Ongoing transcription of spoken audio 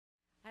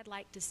I'd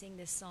like to sing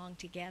this song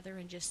together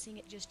and just sing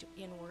it just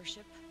in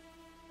worship.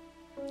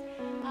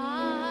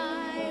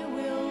 I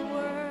will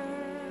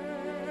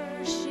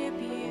worship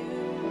you,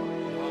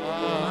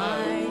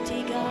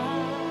 mighty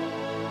God.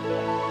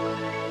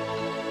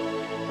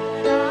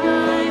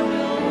 I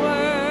will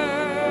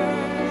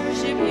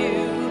worship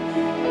you,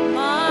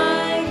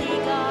 mighty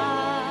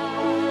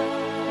God,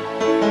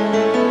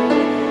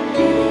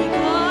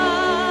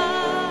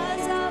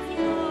 because of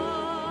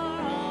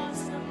your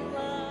awesome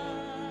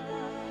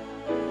love,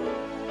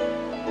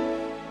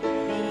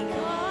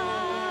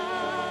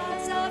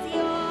 because of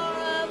your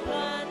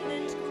abundant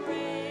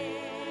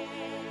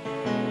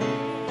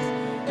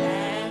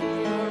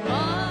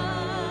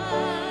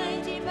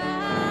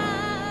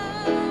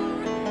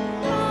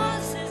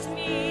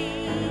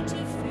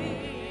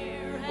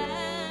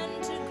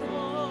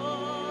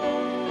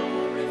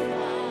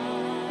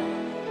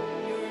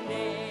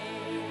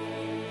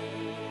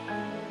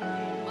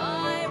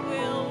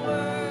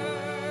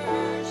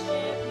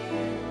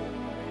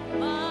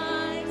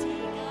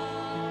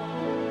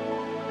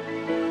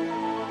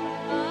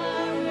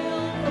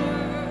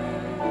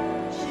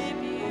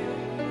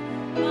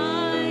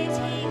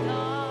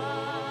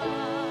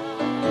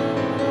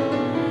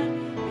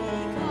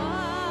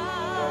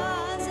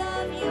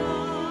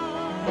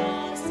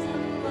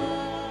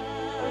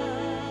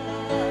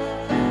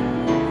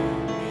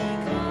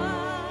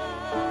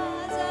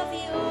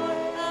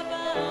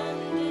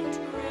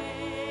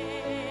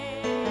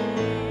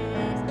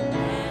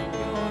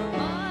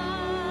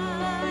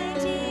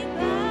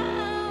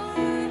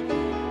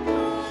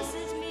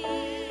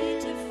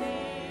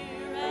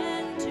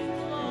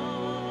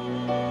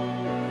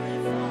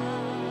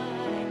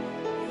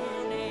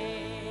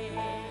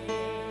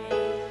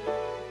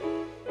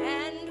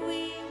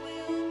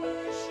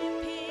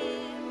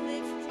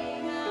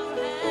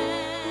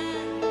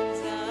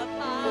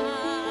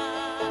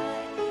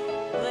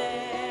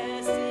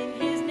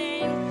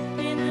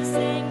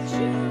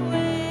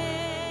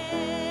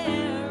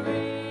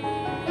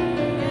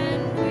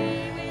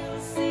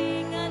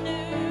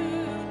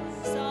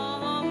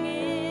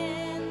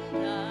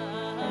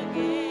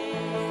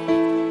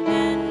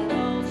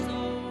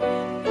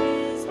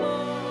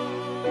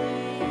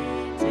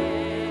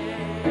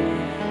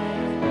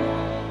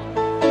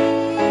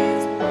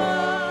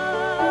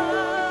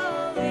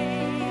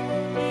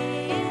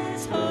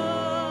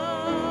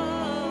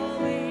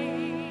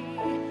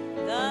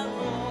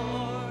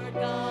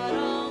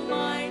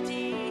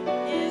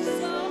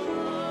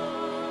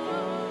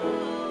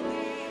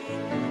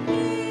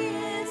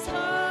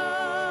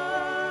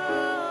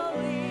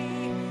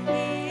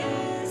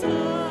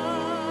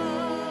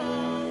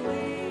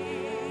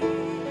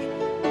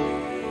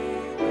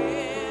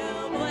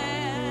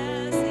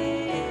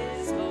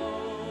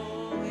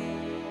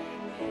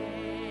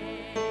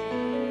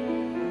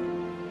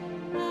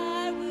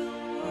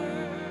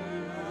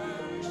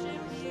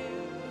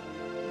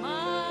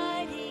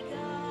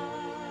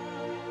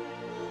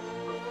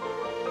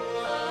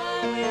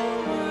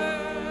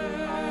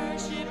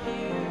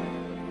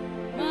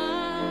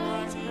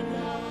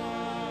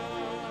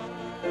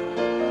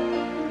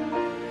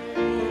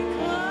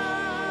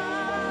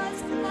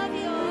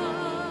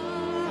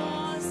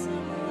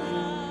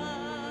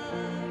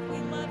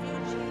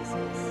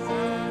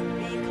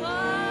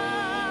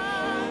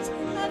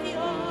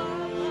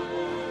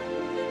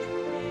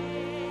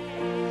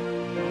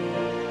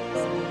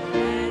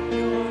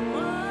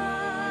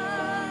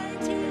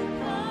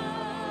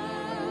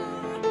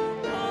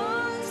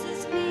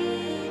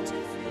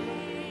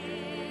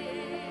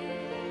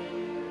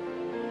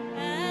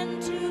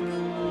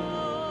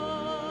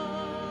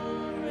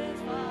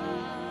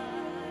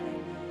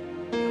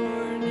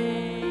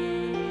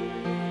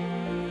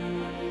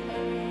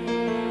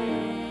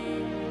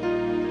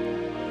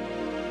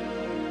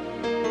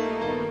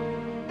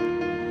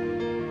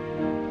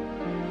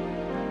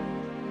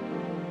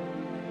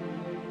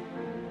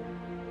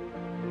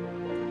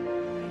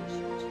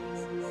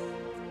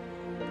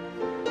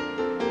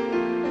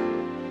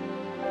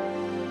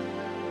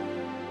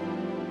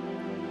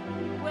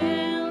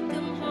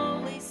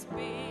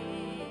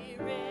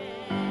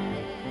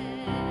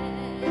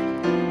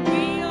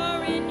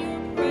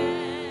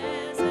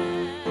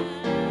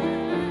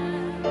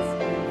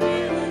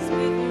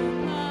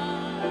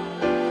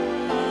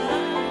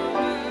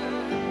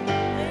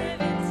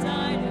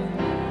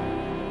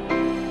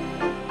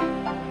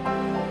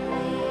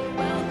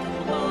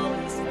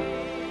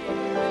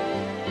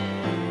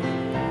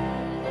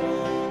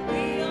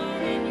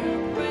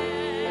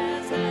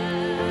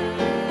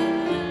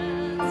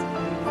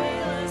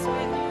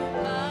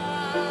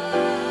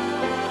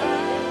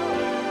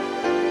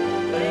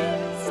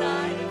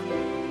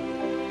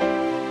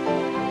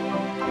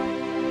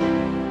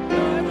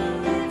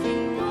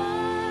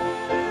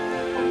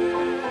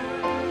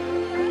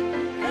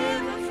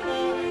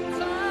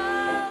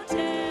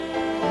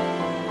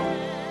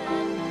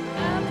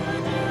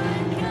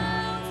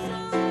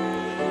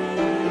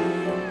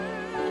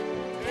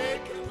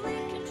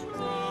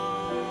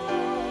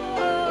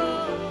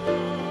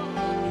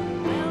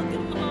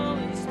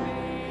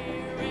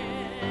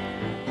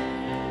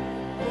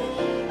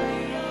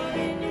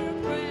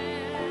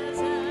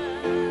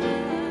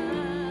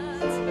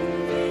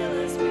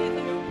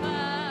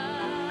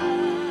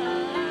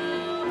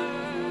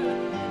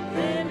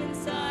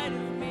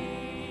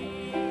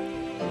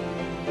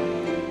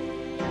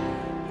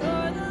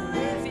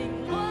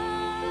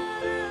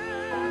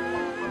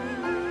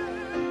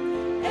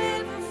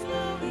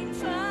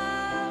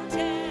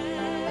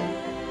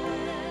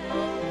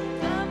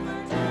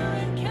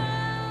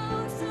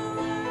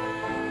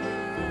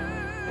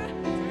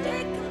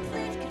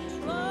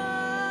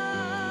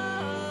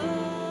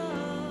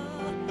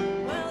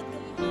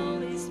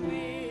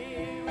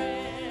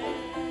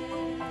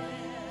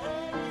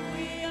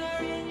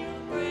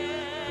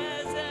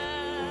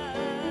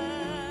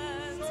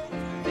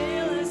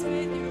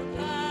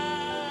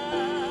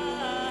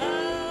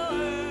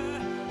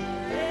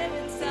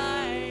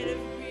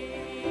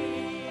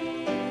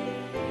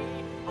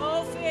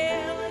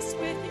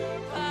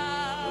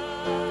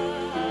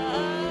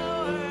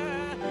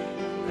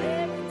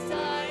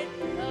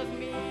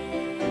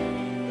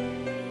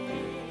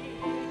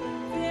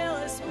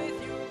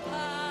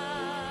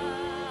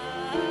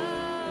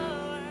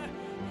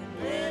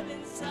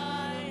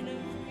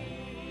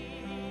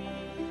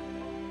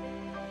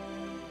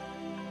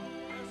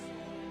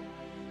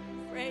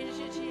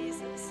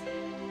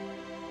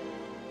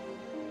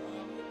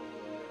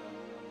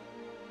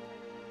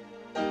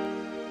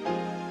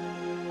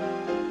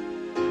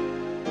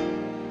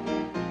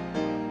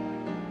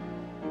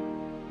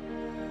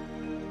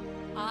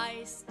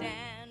I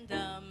stand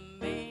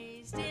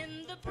amazed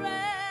in the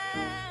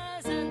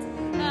presence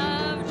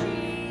of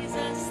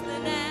Jesus the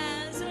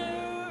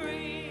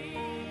Nazarene,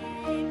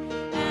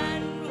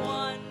 and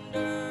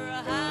wonder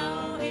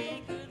how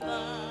he could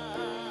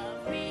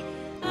love me,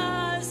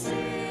 a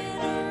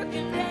sinner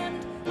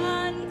condemned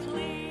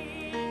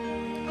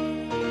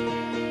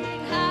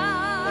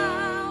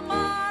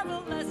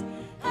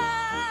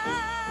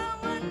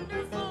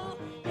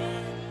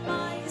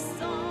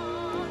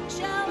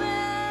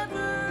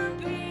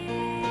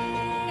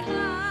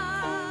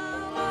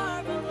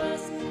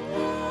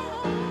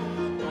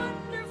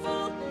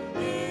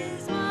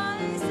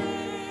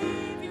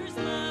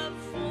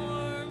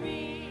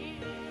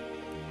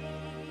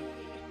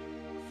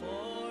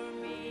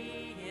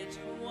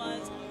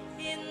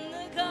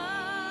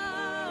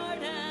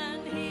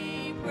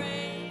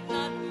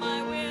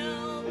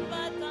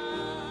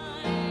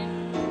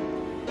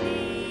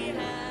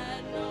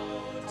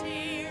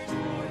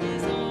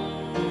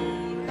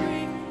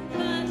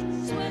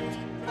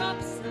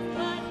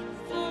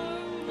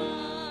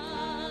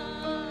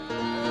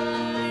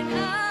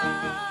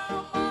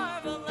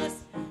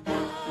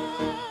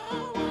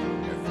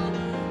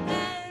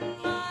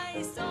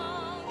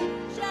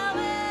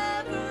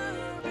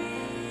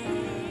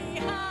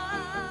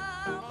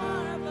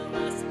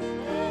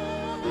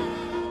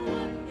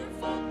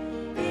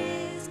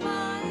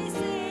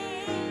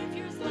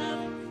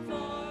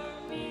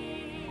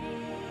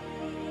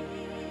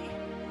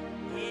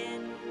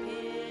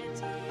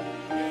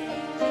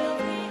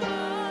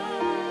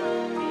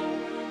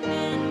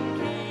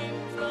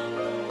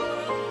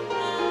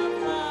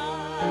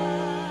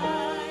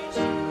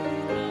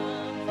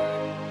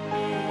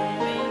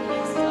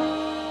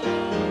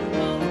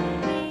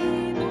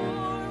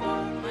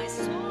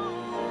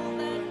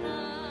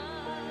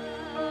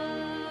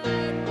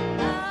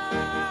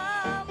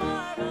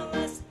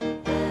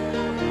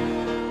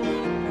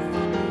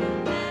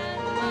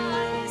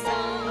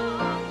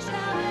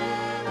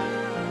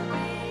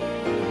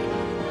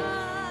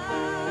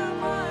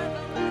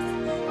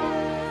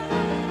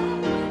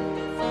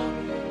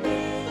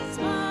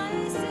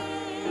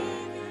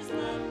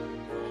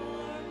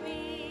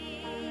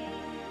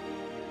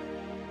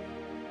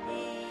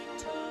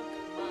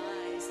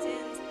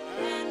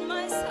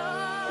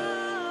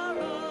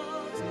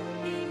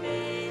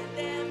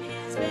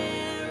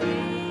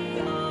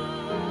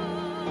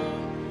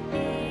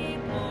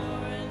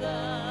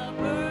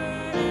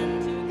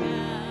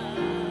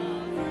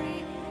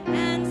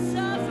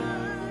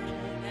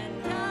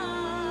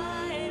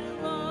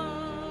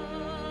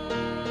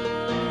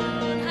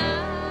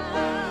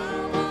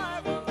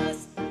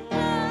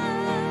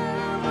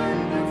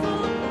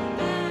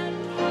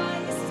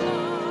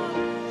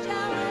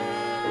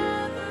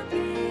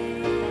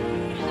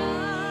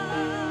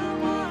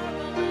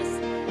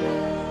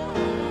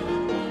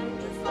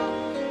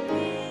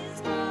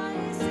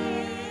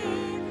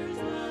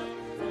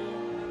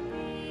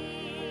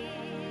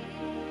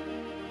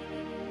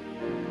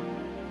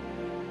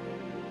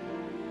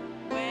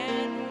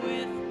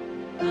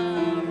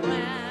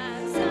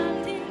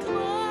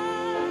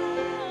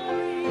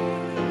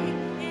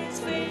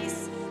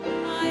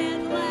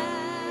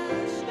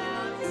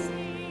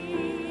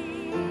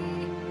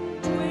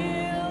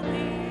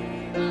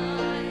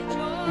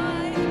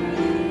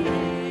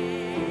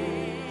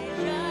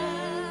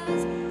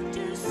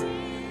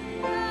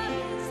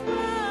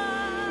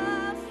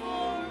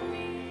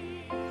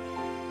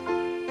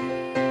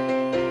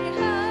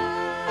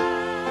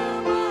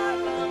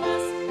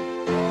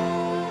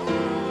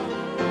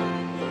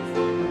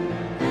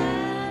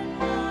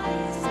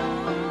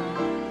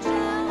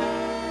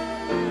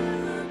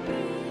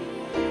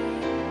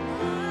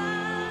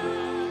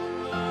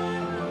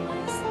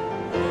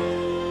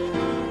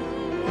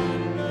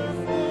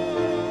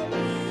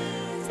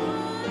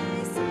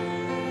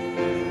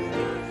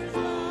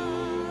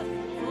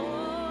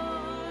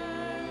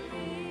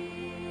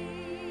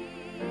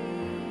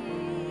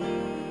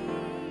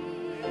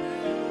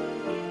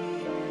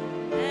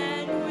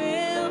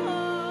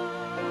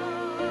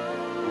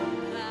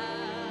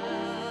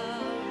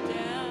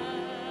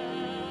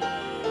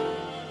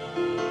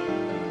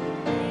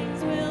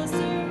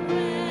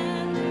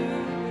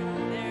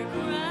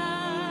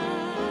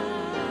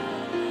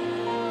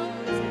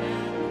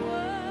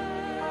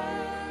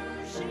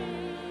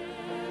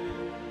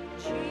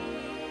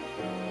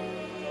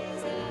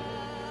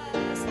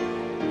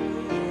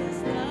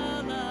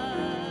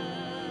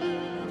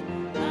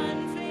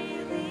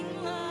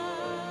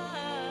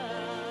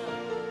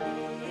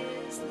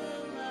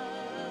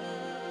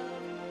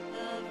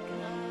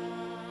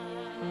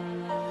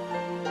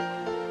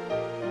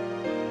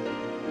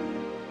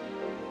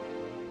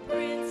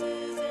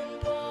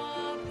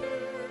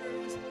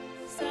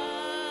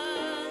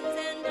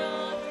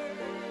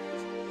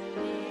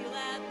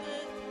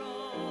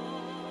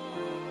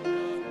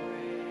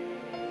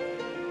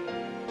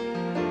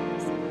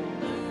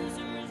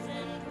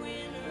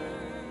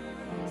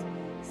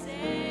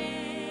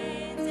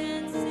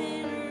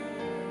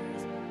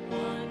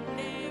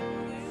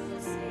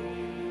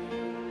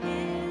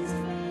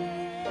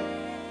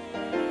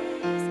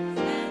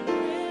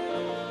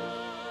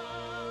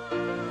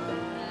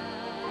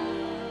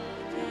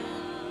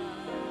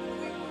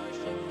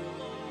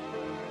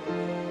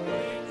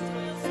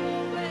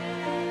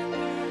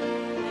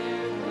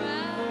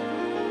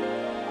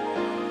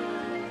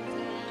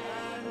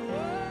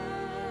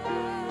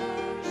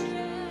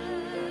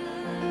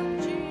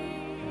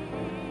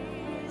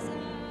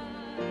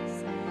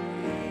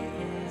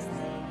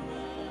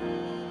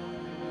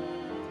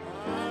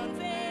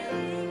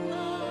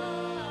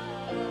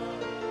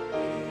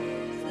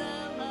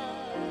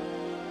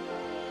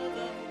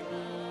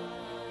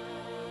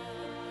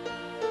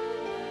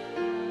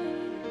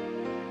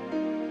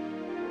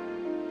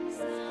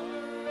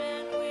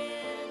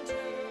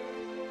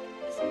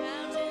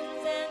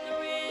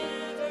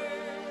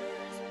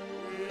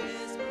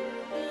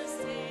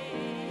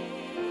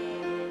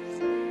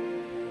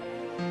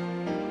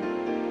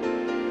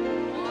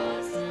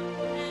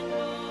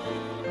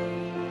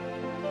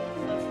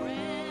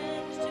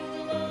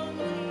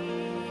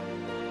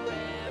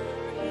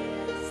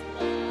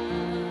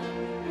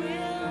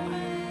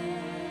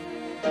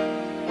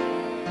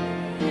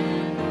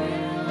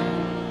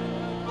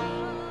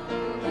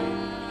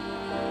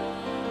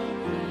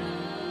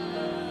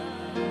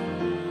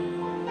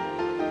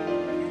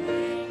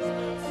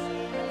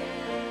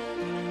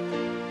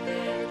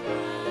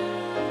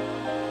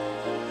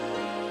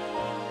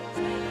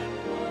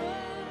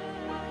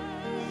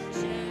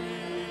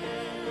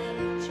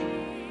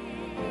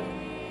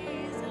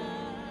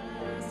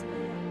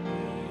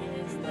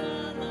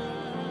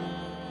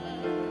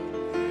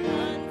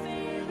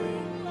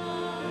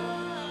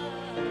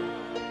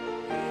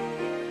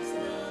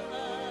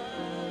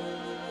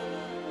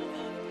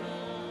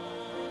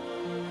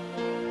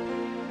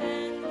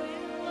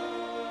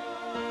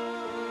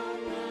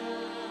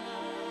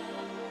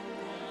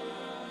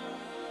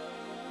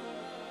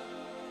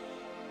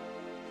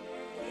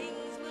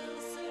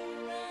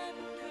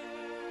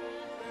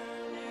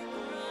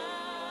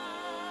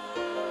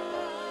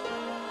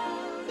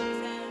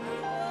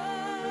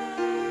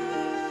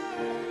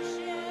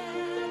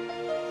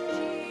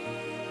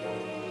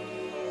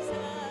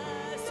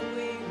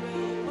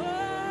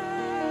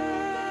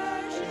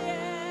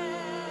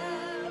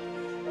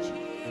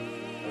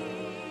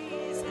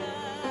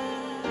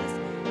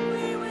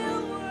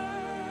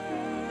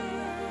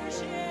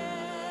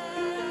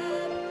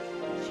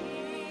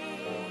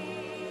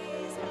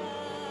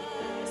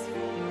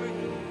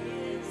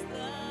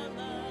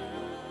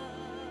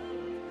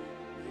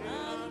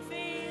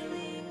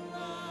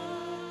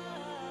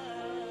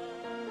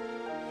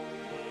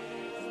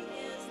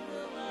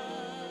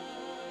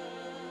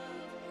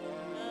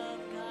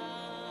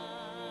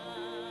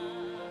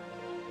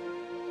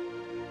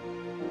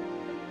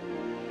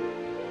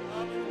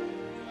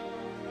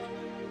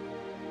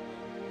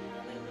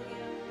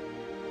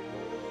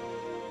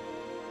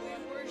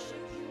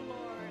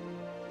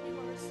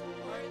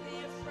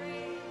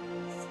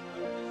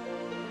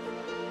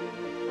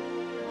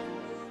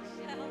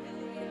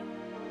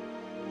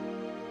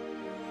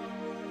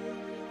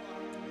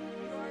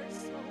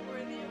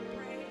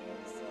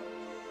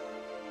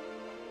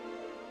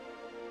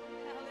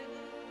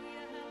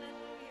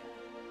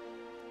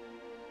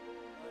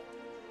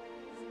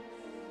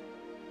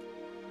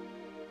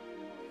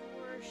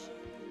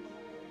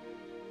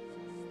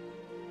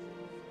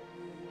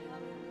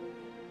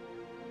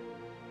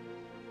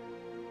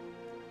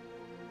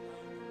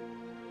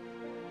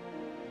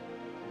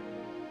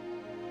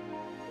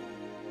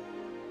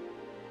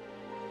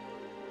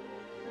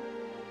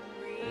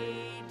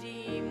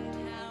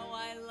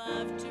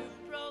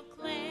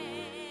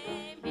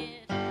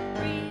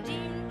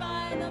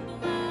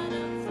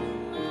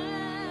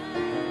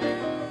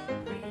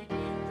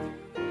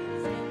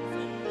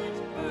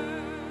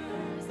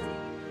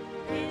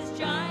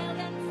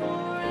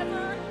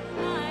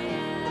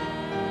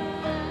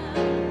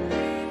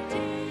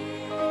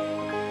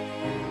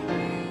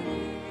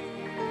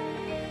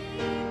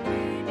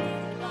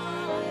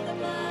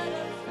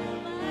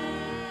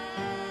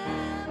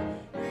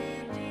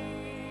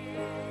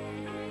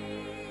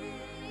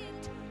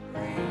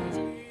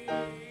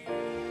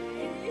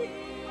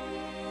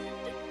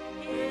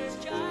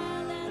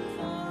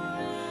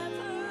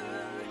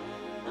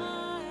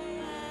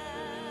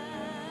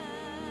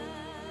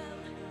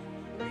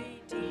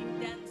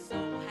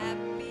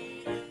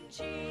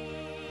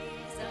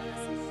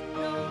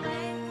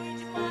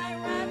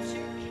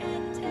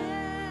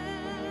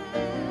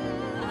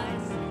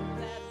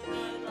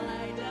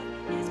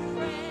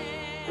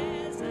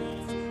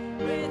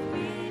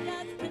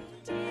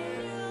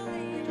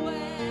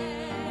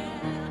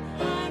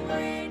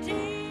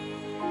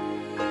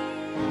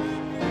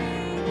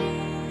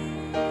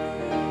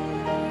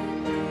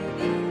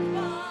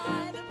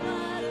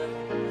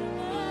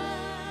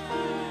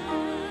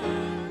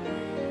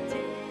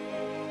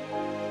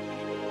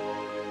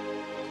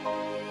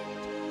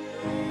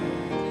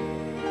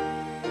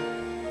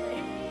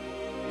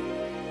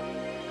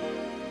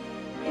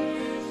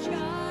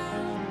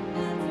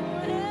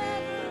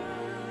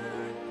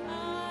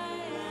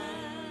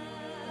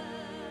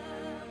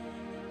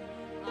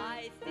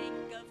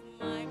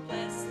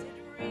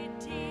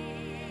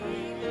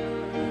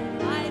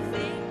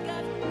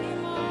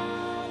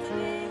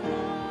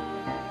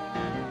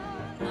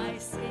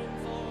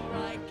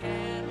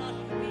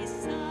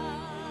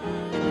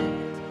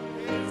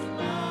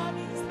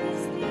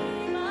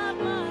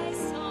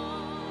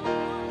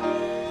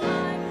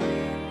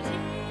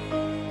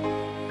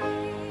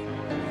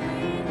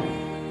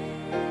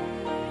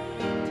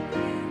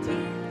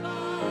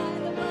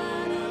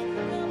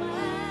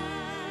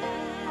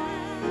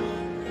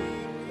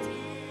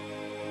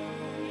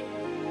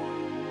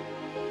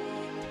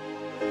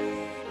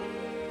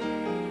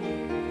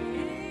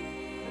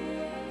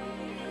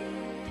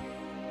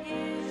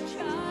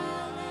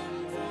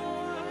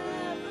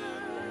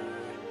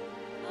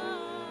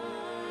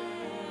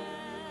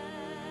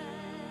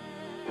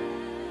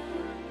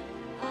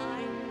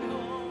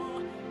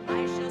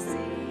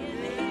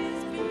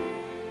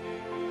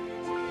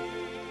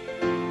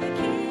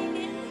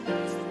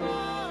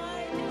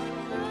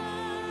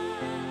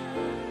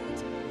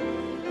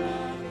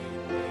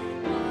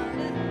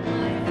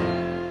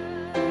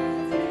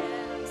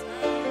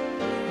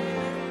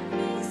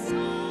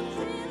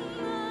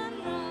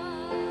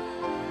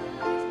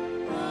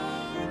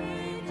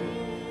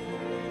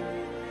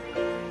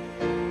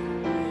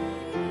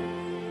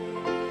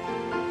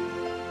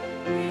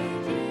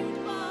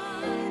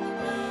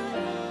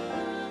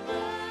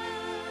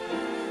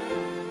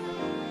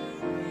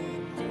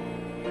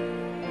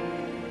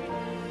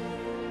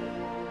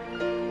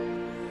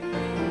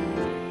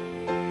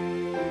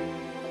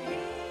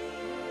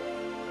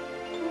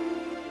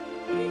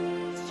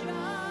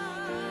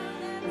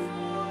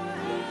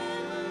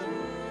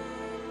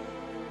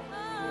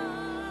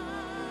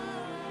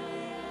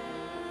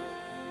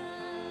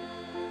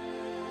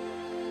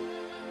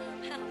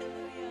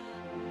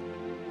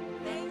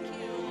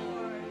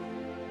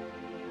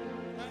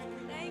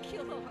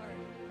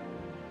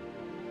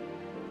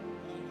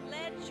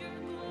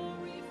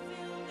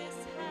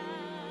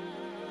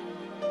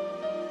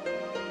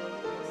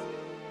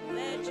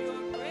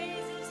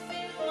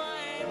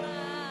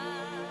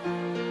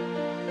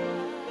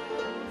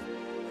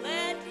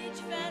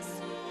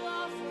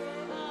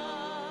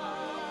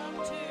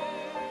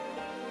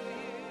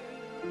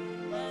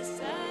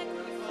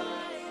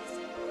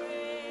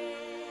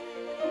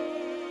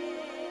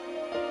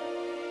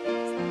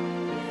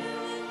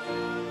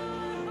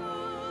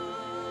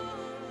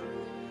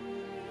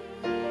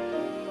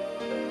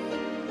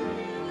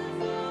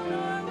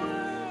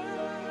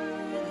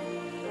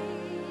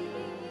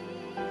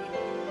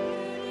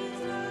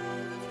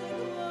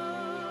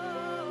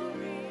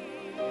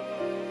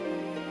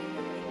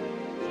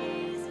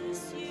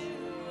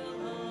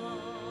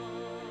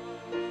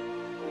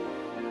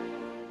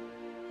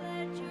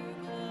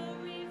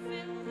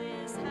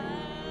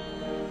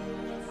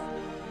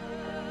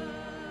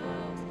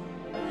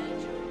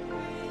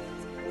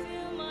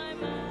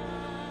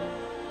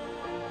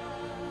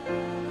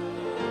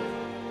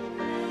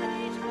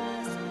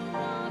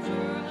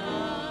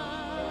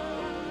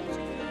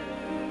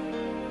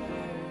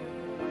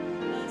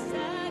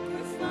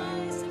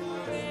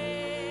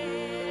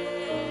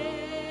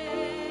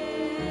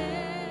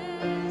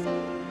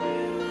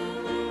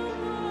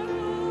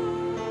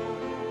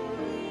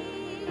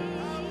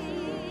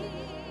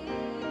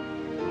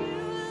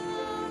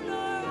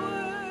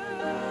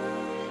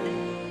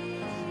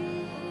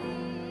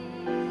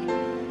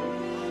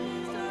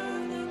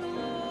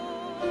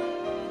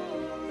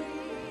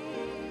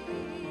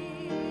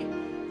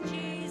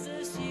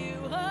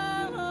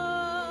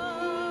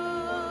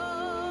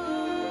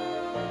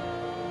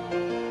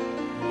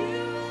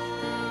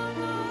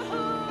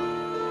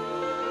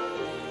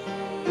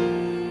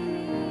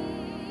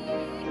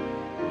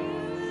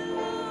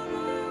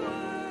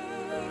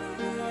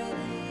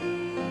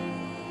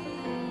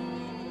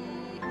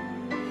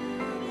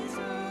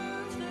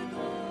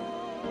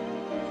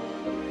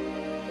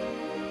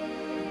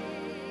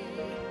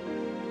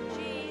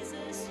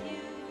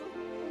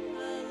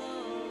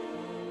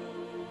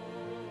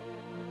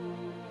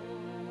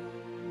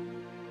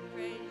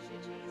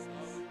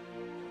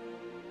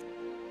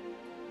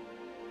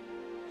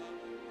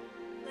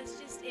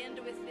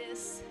with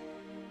this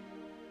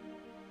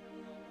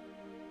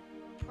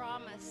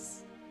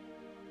promise.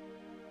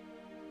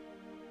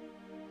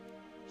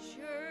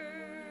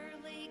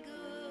 Surely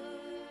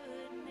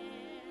goodness,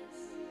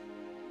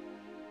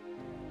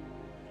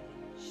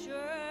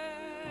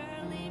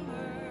 surely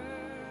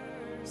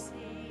mercy,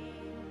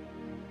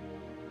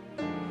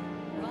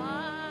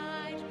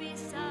 right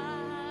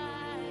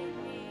beside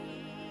me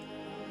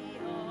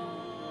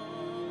all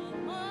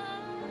my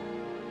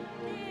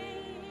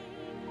days,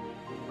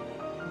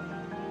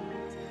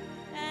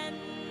 and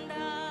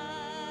I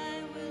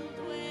will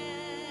dwell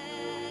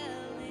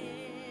in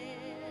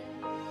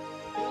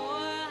your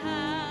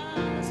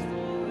house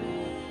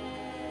forever,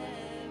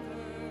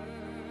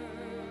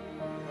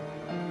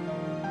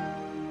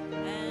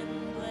 and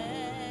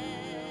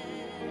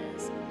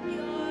bless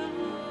your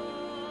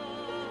holy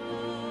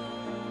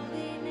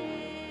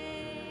name.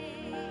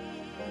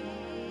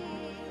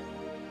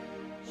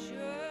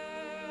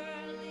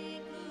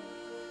 Surely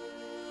goodness, surely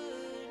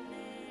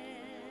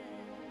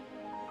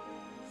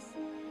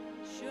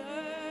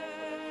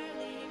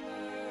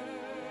mercy,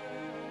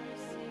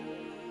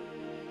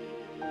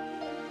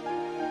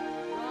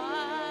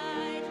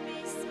 right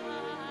beside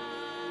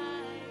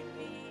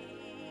me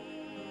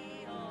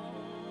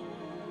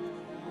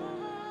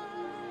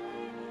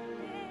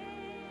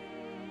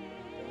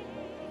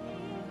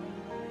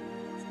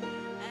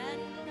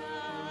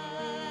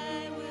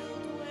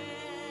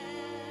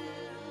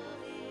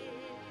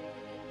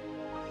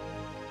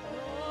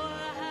all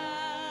my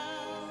days,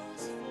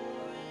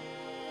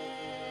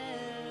 and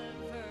I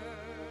will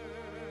dwell in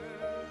your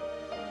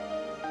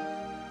house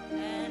forever,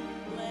 and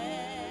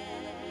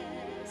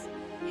bless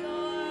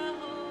your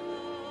holy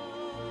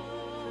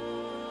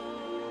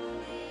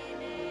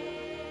name.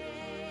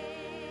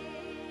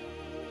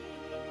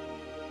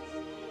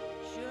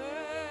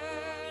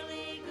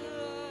 Surely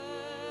goodness,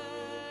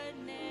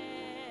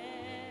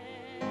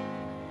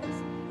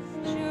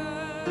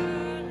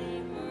 surely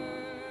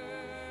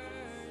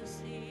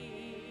mercy,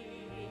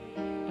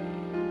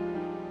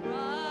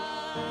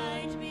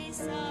 right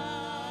beside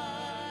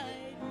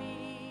me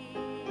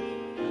all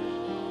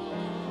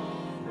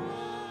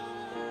my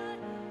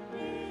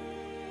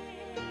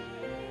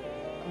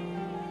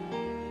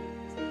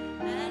days,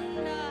 and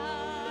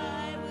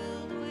I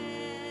will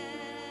dwell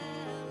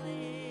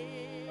in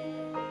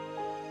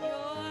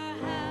your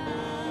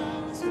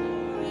house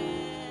forever,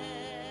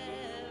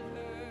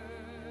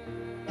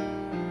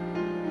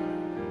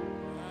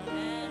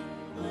 and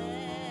bless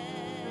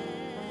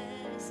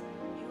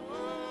your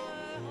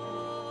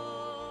holy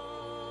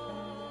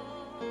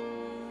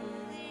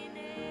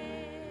name.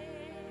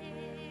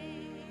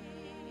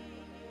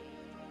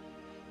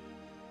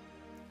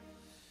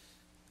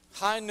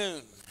 High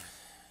noon.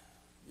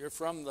 You're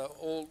from the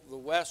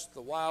West,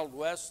 the Wild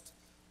West.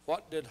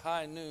 What did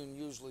high noon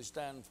usually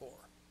stand for?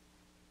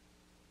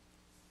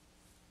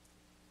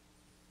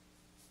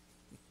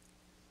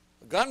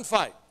 A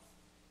gunfight.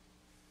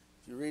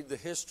 If you read the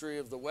history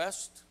of the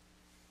West,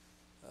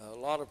 a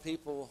lot of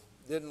people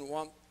didn't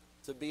want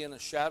to be in a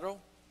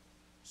shadow,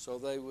 so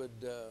they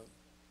would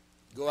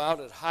go out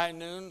at high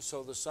noon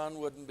so the sun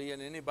wouldn't be in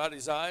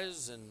anybody's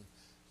eyes and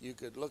you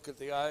could look at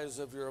the eyes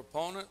of your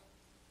opponent,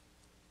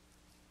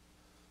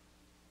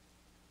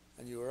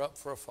 and you were up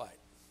for a fight.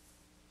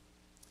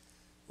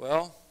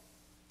 Well,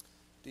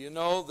 do you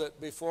know that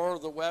before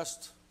the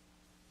West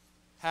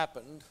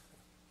happened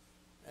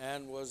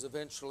and was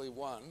eventually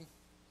won,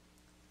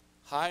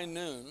 high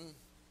noon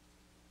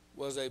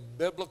was a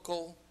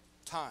biblical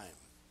time?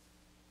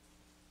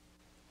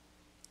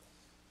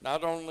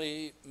 Not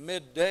only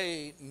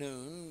midday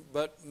noon,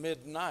 but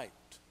midnight.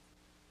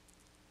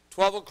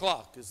 12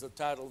 o'clock is the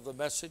title of the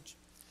message,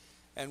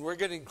 and we're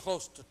getting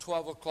close to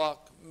 12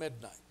 o'clock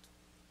midnight.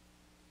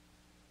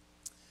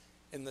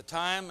 In the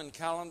time and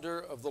calendar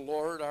of the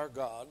Lord our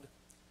God,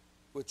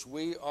 which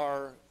we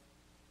are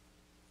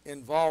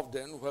involved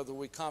in, whether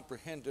we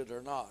comprehend it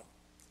or not,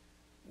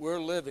 we're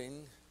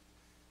living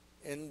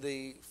in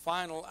the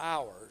final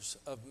hours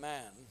of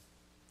man,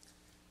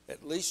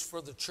 at least for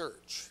the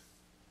church.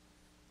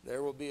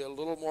 There will be a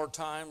little more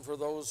time for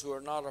those who are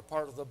not a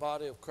part of the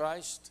body of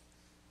Christ.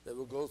 They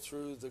will go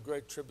through the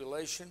great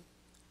tribulation.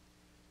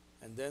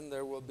 And then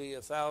there will be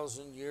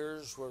 1,000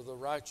 years where the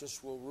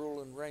righteous will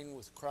rule and reign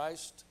with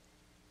Christ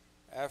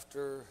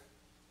after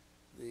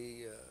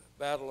the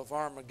battle of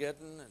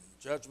Armageddon and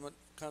judgment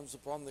comes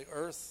upon the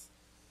earth.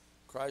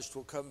 Christ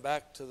will come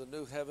back to the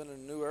new heaven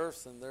and new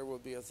earth, and there will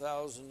be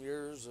 1,000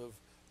 years of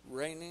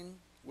reigning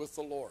with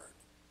the Lord.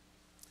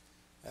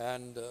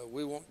 And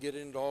we won't get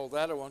into all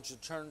that. I want you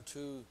to turn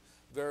to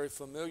a very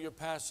familiar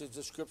passage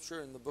of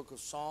Scripture in the book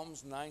of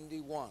Psalms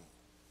 91.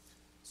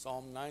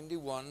 Psalm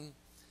 91,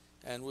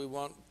 and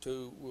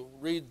we'll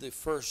read the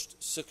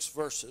first 6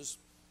 verses.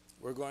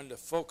 We're going to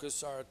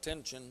focus our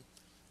attention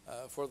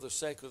for the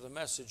sake of the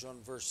message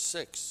on verse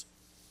 6.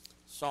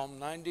 Psalm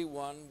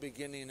 91,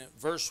 beginning at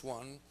verse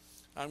 1.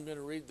 I'm going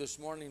to read this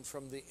morning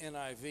from the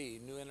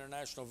NIV, New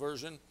International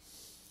Version.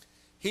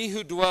 He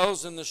who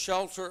dwells in the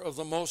shelter of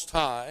the Most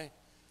High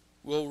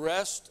will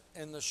rest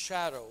in the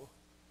shadow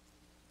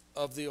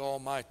of the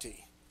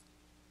Almighty.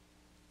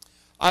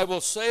 I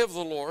will say of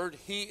the Lord,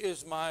 He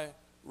is my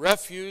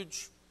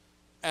refuge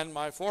and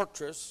my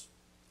fortress,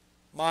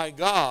 my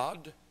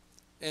God,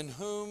 in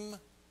whom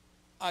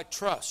I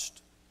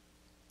trust.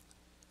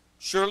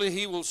 Surely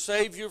He will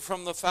save you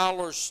from the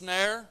fowler's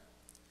snare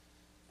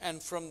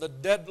and from the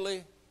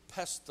deadly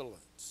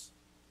pestilence.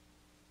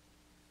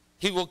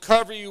 He will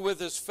cover you with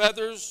His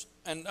feathers,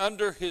 and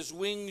under His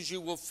wings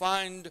you will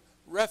find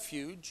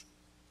refuge.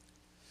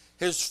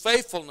 His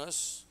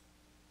faithfulness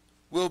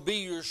will be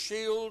your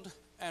shield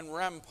and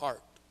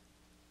rampart.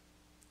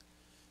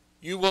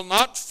 You will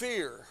not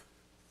fear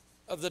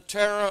of the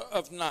terror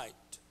of night,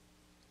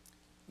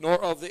 nor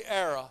of the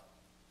arrow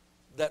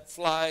that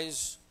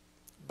flies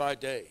by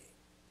day.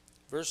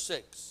 Verse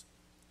 6.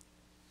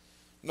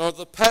 Nor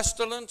the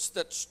pestilence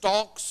that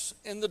stalks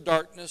in the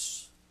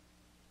darkness,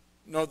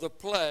 nor the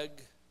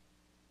plague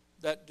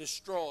that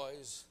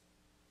destroys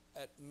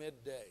at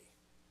midday.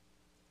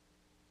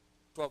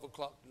 12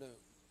 o'clock noon.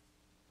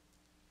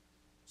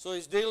 So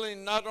he's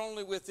dealing not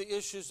only with the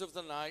issues of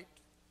the night,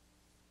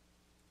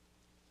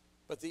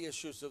 but the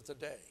issues of the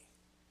day.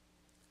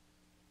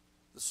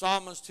 The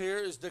psalmist here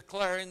is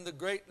declaring the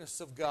greatness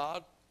of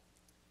God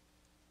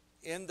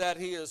in that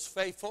He is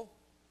faithful,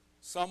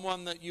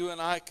 someone that you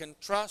and I can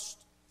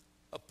trust,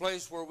 a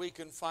place where we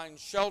can find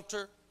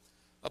shelter,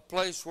 a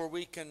place where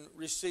we can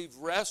receive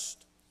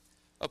rest,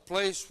 a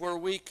place where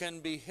we can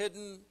be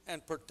hidden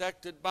and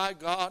protected by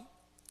God.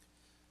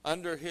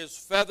 Under His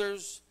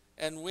feathers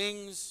and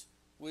wings,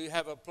 we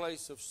have a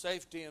place of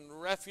safety and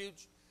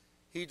refuge.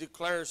 He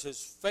declares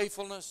His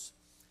faithfulness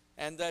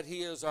and that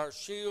He is our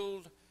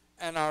shield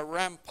and our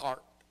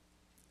rampart.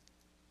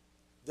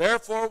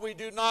 Therefore, we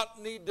do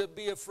not need to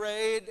be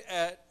afraid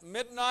at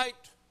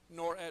midnight,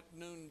 nor at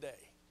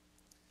noonday,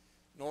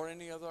 nor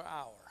any other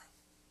hour.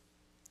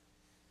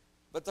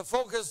 But the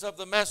focus of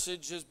the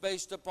message is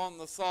based upon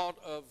the thought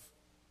of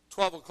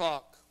 12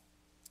 o'clock,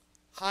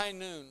 high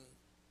noon,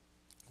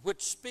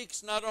 which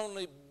speaks not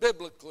only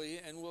biblically,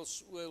 and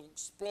we'll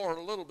explore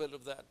a little bit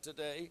of that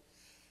today,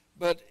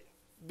 but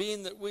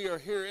being that we are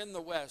here in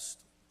the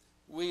West,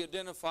 we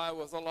identify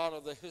with a lot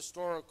of the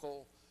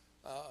historical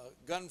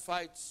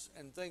gunfights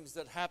and things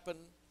that happen.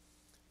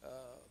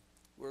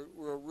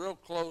 We're real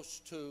close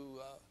to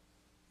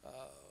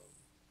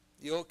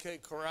the OK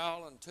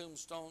Corral and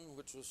Tombstone,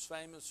 which was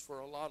famous for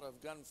a lot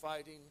of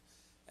gunfighting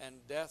and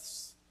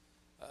deaths,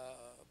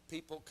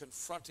 people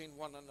confronting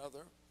one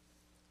another.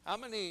 How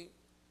many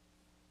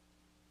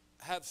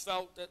have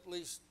felt at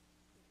least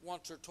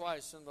once or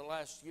twice in the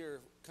last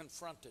year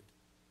confronted?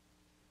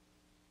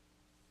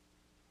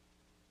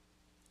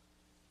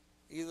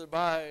 Either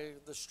by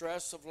the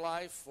stress of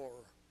life or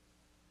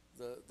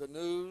the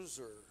news,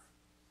 or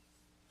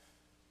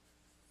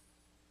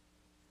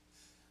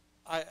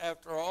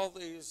after all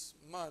these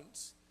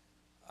months,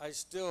 I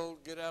still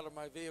get out of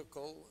my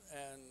vehicle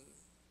and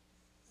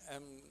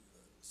am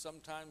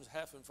sometimes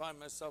having to find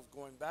myself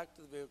going back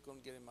to the vehicle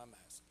and getting my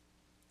mask.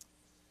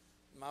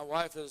 My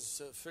wife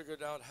has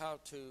figured out how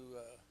to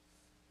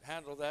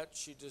handle that.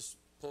 She just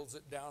pulls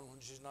it down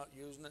when she's not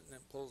using it and then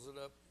pulls it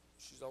up.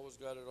 She's always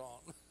got it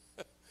on.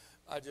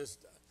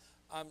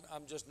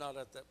 I'm just not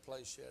at that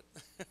place yet.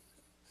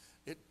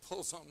 It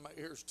pulls on my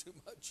ears too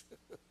much.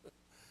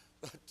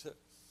 But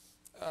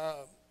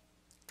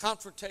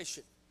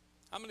confrontation.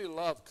 How many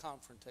love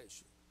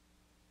confrontation?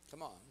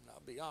 Come on, now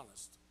be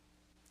honest.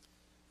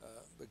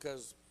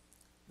 Because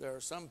there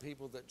are some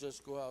people that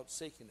just go out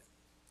seeking it.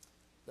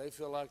 They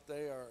feel like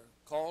they are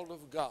called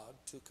of God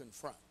to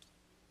confront.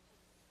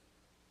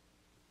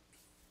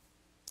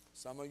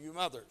 Some of you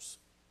mothers,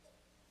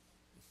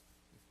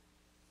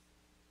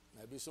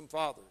 maybe some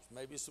fathers,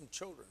 maybe some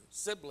children,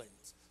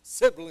 siblings.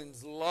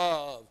 Siblings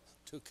love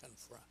to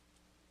confront.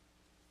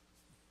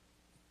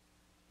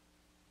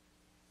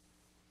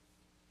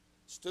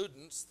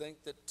 Students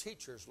think that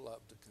teachers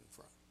love to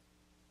confront.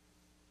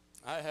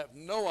 I have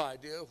no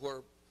idea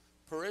where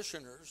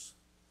parishioners,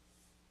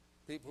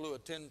 people who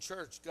attend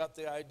church, got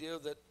the idea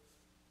that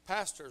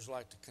pastors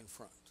like to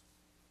confront.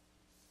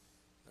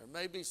 There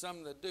may be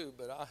some that do,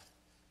 but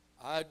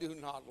I do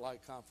not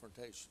like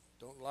confrontation.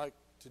 Don't like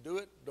to do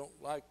it,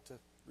 don't like to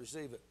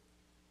receive it.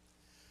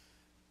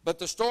 But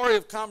the story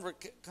of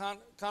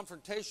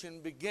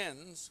confrontation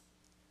begins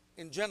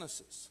in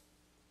Genesis.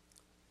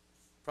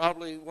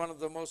 Probably one of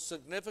the most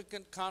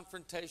significant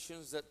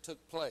confrontations that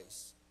took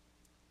place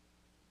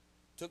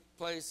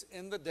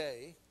in the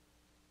day.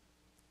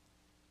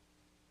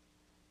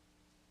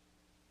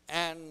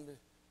 And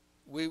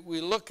we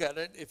look at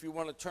it, if you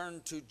want to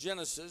turn to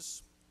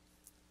Genesis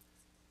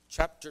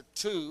chapter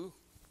 2.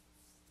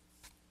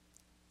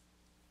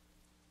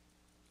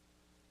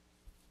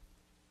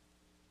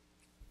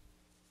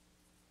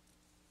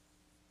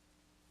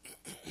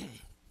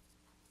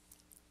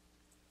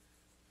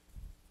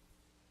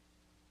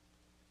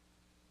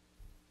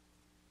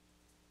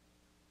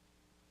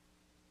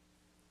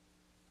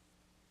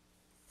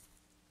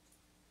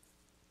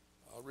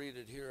 I'll read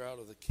it here out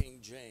of the King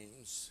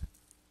James.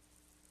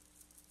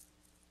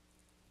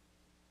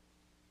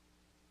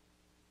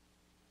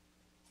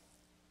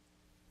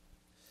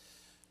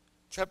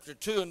 chapter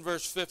 2 and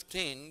verse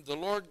 15, the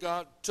Lord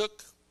God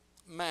took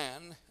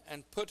man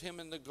and put him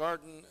in the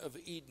Garden of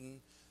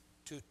Eden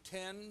to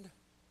tend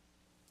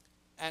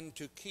and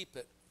to keep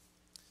it.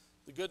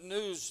 The Good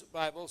News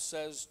Bible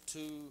says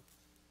to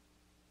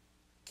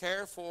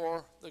care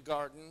for the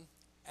garden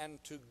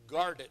and to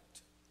guard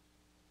it.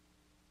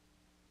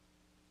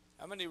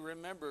 How many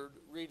remembered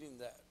reading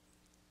that?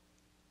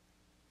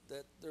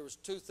 That there was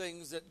two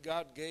things that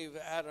God gave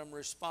Adam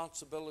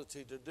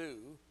responsibility to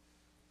do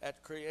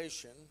at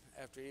creation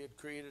after he had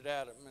created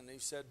Adam. And he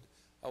said,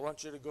 I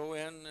want you to go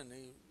in, and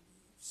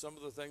some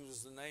of the things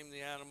was to name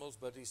the animals,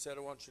 but he said, I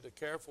want you to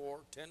care for,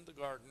 tend the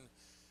garden,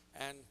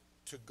 and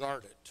to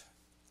guard it.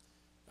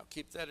 Now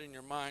keep that in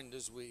your mind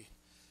as we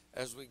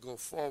go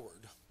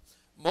forward.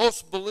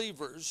 Most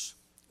believers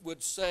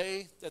would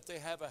say that they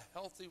have a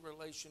healthy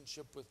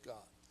relationship with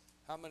God.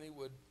 How many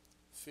would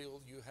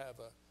feel you have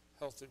a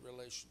healthy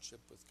relationship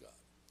with God?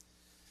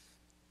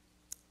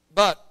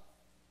 But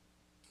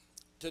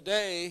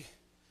today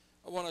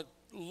I want to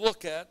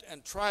look at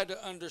and try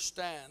to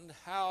understand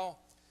how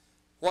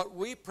what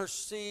we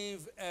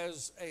perceive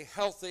as a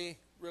healthy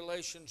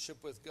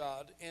relationship with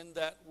God, in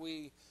that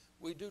we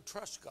do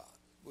trust God.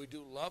 We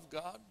do love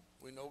God.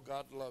 We know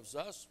God loves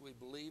us. We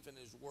believe in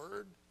His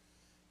Word.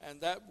 And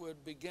that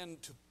would begin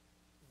to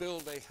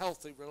build a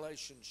healthy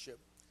relationship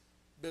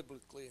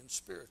biblically and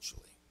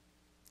spiritually.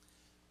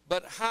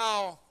 But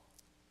how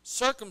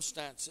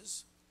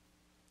circumstances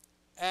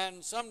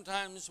and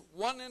sometimes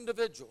one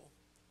individual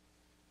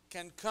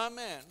can come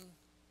in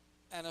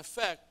and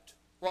affect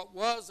what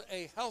was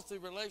a healthy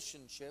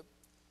relationship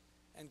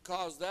and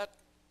cause that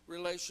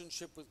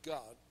relationship with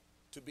God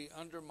to be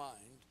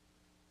undermined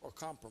or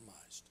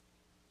compromised.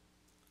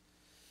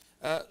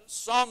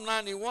 Psalm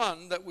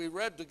 91 that we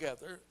read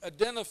together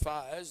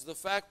identifies the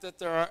fact that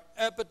there are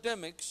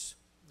epidemics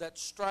that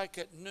strike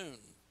at noon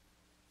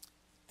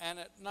and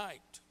at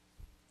night.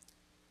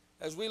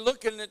 As we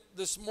look in it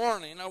this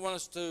morning, I want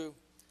us to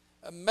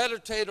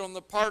meditate on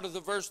the part of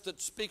the verse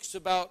that speaks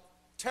about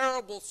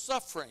terrible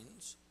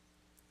sufferings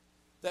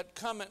that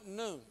come at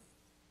noon.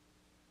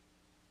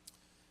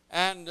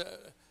 And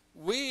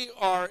we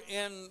are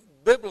in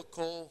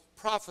biblical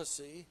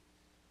prophecy,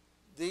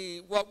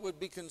 what would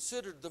be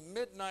considered the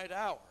midnight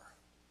hour,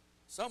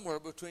 somewhere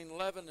between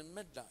 11 and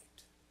midnight.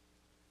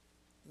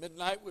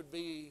 Midnight would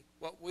be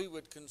what we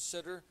would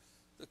consider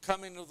the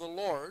coming of the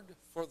Lord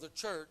for the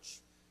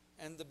church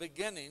and the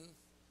beginning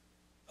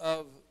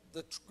of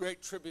the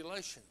Great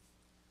Tribulation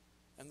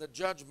and the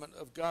judgment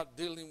of God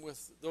dealing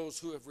with those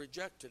who have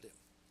rejected Him.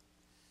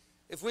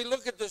 If we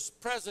look at this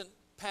present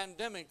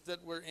pandemic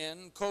that we're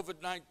in,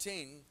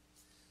 COVID-19,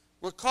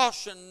 we're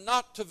cautioned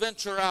not to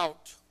venture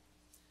out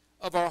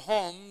of our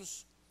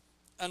homes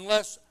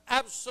unless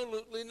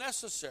absolutely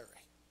necessary.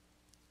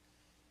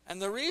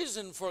 And the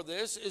reason for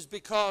this is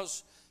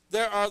because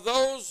there are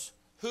those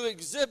who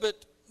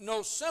exhibit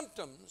no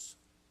symptoms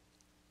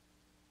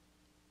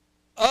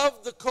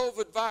of the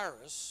COVID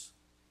virus,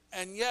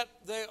 and yet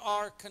they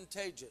are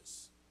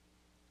contagious.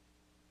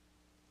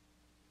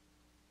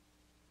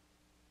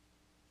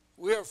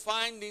 We are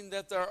finding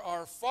that there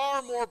are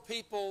far more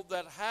people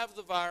that have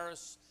the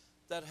virus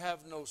that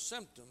have no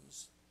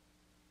symptoms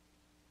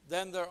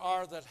than there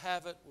are that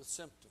have it with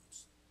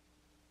symptoms.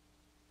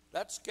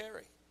 That's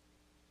scary.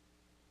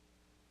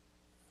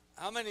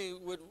 How many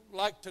would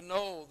like to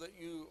know that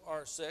you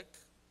are sick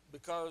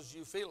because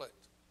you feel it?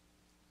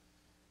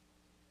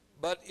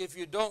 But if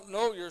you don't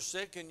know you're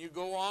sick and you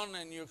go on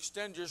and you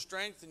extend your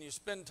strength and you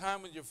spend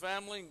time with your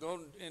family and go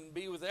and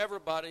be with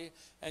everybody,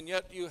 and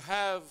yet you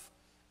have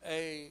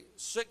a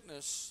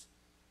sickness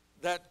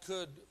that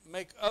could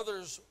make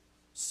others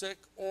sick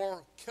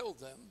or kill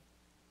them,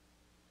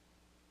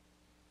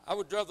 I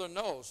would rather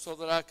know so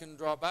that I can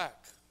draw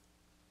back.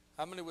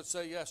 How many would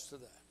say yes to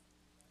that?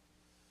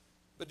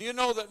 But do you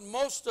know that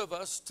most of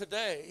us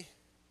today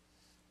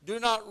do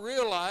not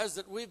realize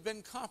that we've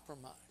been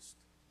compromised?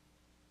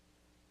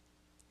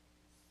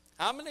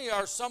 How many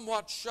are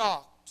somewhat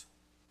shocked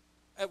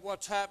at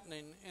what's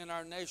happening in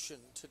our nation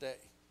today?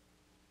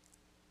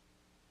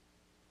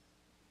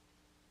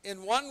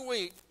 In 1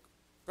 week,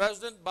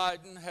 President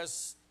Biden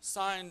has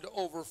signed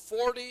over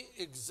 40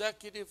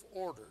 executive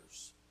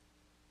orders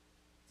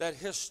that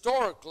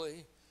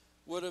historically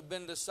would have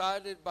been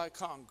decided by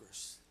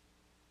Congress.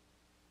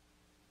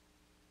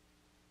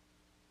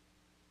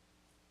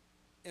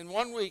 In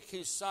 1 week,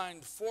 he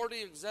signed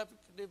 40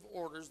 executive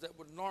orders that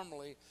would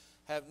normally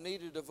have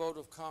needed a vote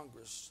of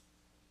Congress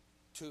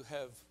to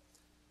have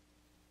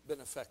been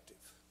effective.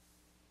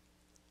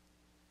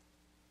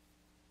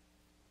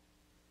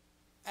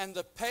 And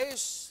the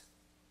pace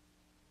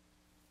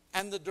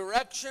and the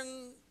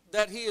direction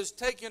that he is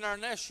taking our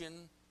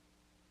nation,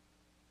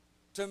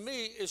 to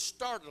me, is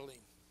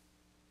startling.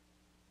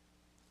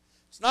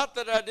 It's not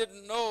that I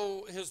didn't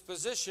know his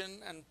position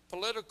and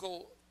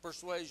political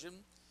persuasion.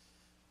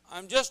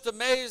 I'm just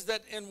amazed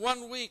that in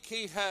 1 week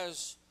he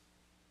has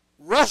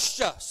rushed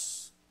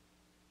us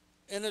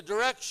in a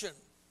direction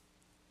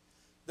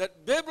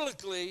that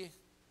biblically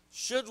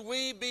should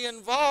we be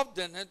involved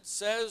in it,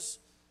 says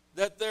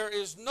that there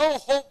is no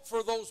hope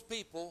for those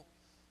people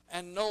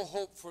and no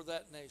hope for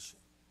that nation.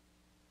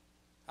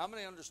 How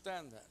many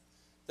understand that?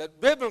 That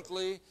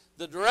biblically,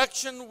 the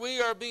direction we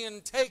are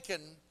being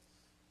taken,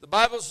 the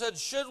Bible said,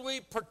 should we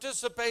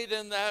participate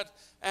in that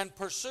and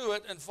pursue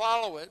it and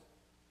follow it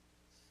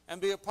and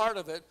be a part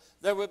of it,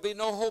 there would be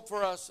no hope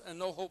for us and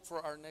no hope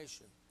for our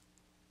nation.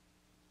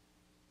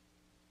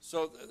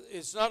 So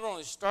it's not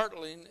only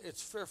startling,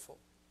 it's fearful.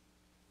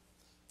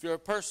 If you're a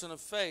person of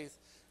faith,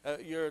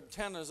 your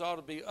antennas ought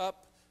to be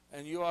up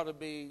and you ought to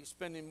be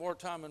spending more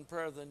time in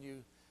prayer than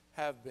you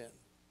have been.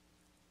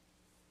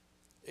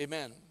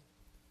 Amen.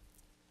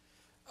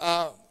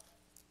 The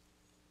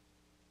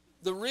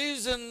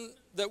reason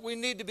that we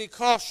need to be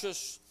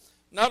cautious,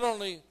 not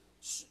only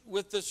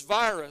with this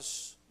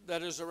virus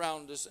that is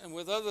around us and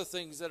with other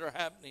things that are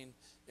happening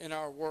in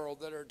our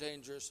world that are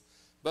dangerous,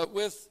 but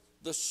with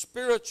the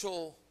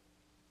spiritual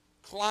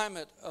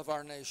climate of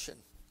our nation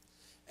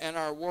and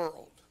our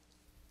world.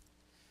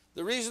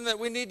 The reason that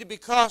we need to be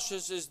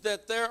cautious is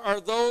that there are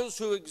those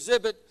who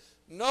exhibit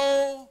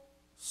no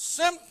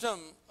symptom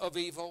of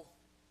evil.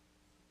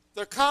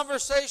 Their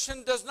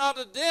conversation does not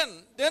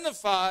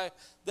identify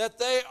that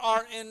they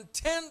are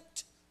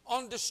intent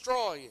on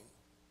destroying.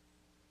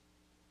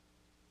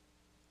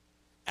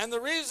 And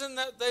the reason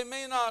that they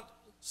may not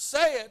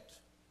say it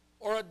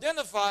or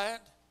identify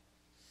it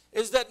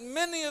is that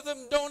many of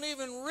them don't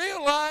even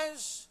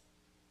realize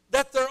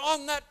that they're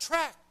on that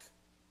track.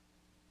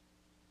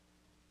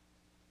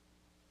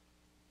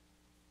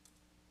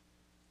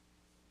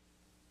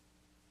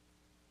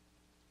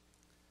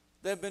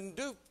 They've been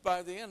duped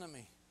by the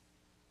enemy.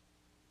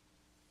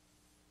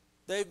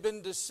 They've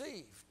been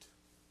deceived.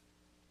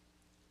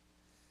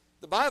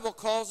 The Bible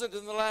calls it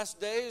in the last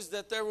days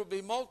that there will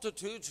be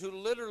multitudes who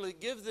literally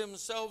give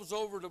themselves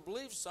over to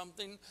believe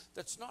something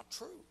that's not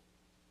true.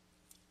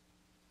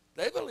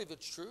 They believe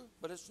it's true,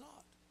 but it's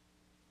not.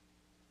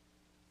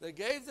 They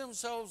gave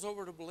themselves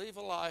over to believe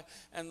a lie,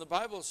 and the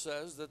Bible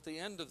says that the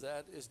end of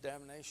that is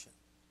damnation,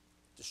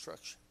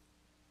 destruction.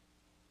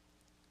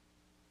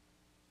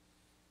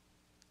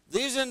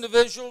 These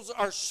individuals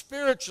are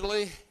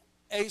spiritually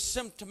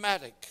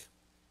asymptomatic.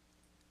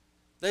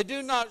 They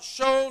do not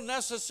show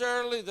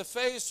necessarily the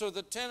face or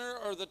the tenor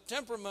or the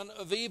temperament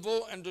of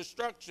evil and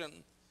destruction,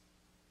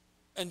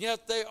 and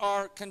yet they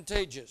are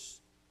contagious.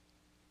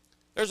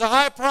 There's a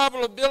high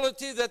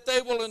probability that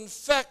they will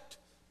infect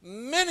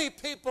many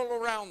people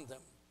around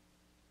them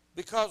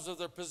because of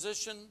their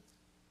position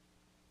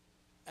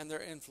and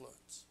their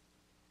influence.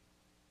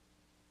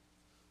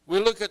 We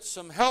look at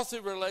some healthy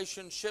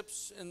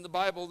relationships in the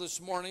Bible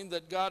this morning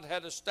that God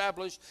had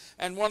established.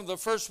 And one of the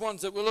first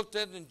ones that we looked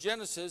at in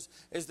Genesis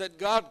is that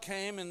God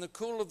came in the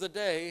cool of the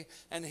day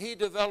and He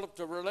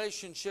developed a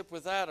relationship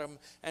with Adam.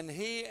 And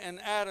He and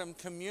Adam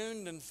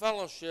communed in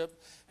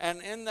fellowship.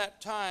 And in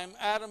that time,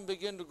 Adam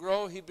began to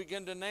grow. He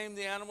began to name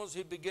the animals.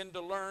 He began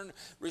to learn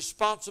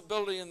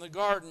responsibility in the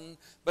garden.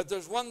 But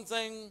there's one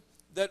thing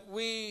that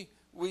we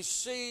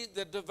see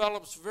that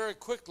develops very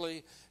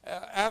quickly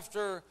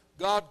after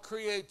God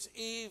creates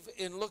Eve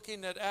in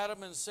looking at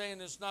Adam and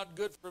saying it's not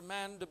good for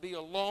man to be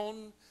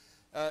alone.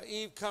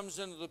 Eve comes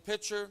into the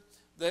picture.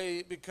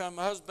 They become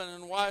husband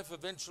and wife,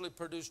 eventually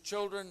produce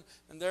children,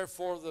 and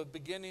therefore the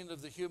beginning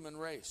of the human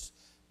race.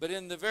 But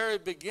in the very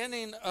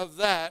beginning of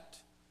that,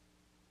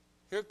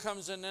 here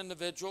comes an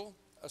individual,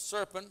 a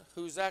serpent,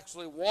 who's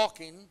actually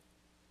walking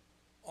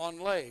on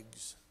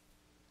legs.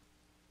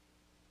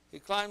 He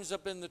climbs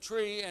up in the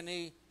tree and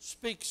he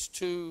speaks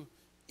to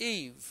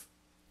Eve.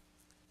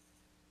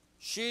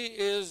 She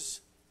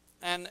is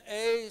an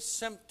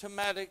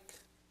asymptomatic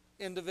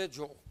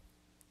individual.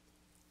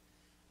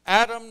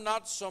 Adam,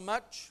 not so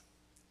much,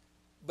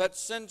 but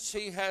since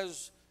he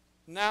has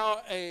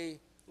now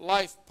a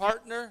life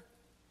partner,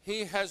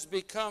 he has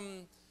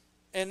become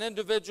an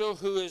individual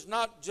who is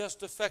not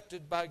just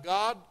affected by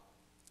God,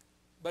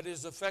 but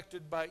is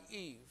affected by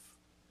Eve.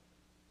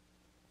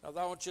 Now,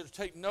 I want you to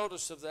take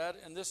notice of that,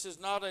 and this is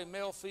not a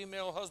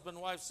male-female,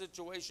 husband-wife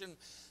situation.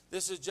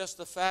 This is just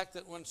the fact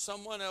that when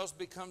someone else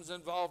becomes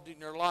involved in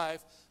your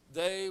life,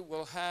 they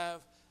will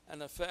have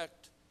an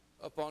effect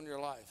upon your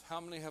life.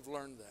 How many have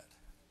learned that?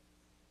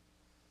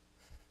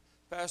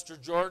 Pastor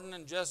Jordan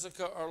and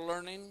Jessica are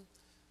learning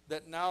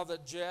that now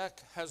that Jack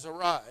has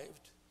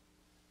arrived,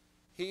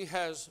 he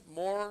has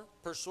more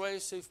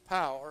persuasive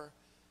power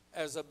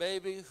as a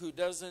baby who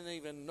doesn't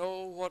even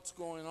know what's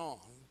going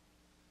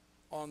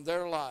on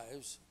their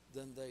lives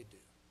than they do.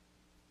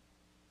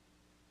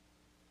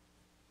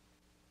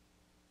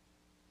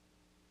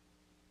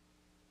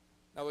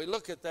 Now we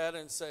look at that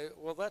and say,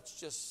 well, that's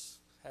just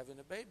having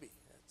a baby.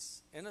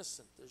 It's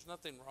innocent. There's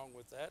nothing wrong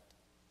with that.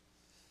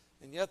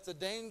 And yet the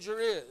danger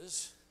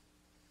is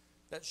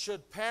that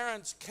should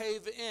parents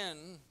cave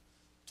in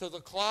to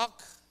the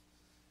clock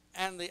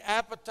and the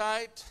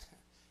appetite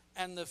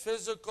and the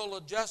physical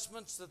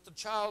adjustments that the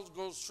child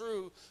goes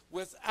through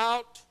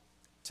without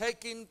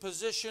taking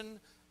position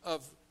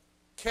of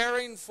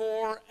caring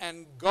for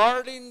and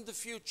guarding the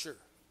future,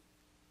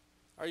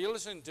 Are you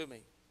listening to me?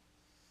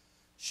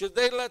 Should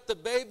they let the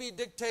baby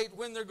dictate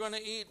when they're going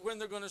to eat, when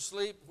they're going to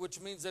sleep, which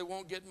means they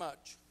won't get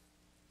much?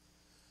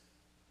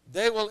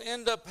 They will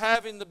end up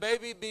having the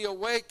baby be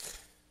awake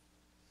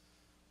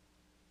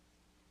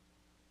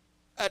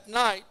at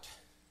night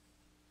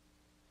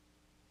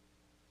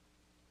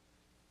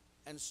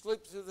and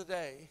sleep through the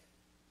day.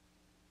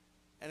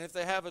 And if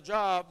they have a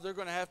job, they're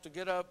going to have to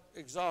get up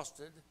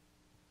exhausted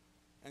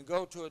and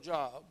go to a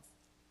job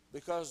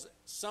because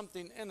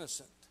something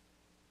innocent,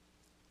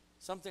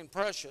 something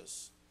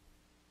precious,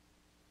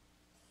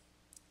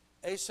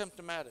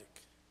 asymptomatic.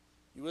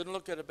 You wouldn't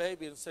look at a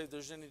baby and say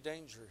there's any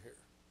danger here.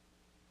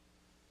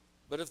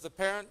 But if the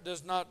parent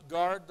does not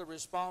guard the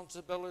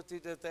responsibility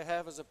that they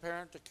have as a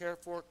parent to care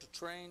for, to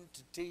train,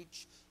 to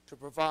teach, to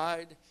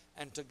provide,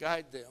 and to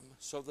guide them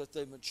so that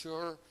they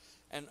mature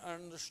and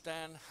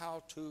understand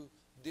how to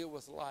deal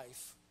with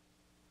life,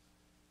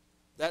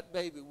 that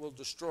baby will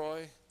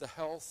destroy the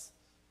health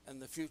and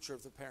the future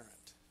of the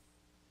parent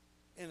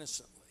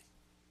innocently.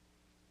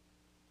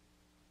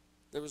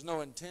 There was no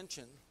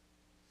intention,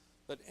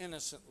 but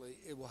innocently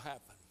it will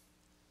happen.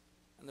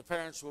 And the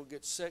parents will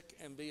get sick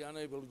and be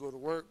unable to go to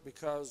work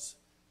because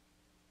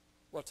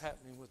what's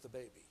happening with the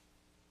baby.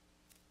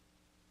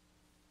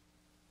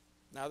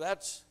 Now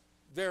that's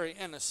very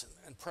innocent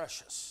and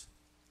precious.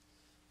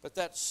 But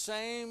that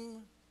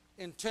same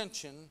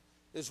intention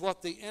is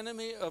what the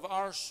enemy of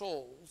our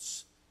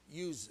souls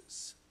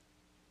uses.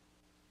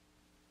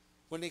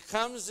 When he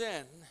comes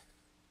in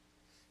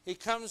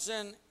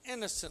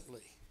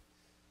innocently.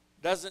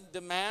 Doesn't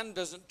demand,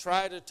 doesn't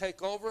try to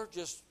take over,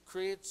 just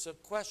creates a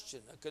question,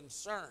 a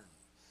concern.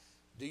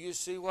 Do you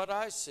see what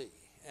I see?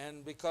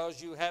 And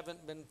because you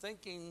haven't been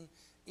thinking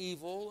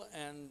evil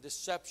and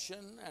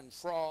deception and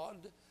fraud,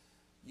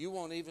 you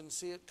won't even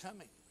see it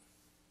coming.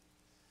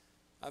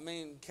 I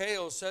mean,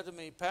 Kale said to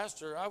me,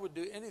 Pastor, I would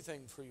do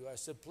anything for you. I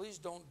said, please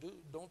don't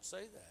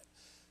say that.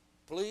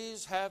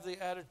 Please have the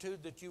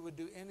attitude that you would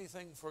do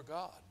anything for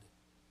God.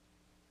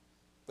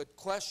 But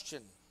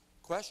question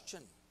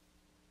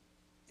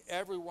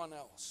everyone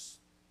else.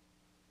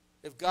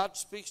 If God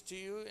speaks to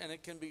you and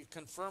it can be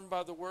confirmed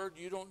by the word,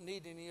 you don't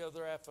need any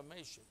other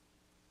affirmation.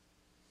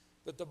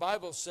 But the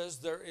Bible says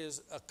there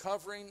is a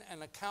covering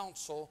and a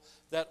counsel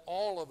that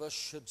all of us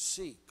should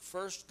seek.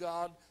 First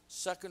God,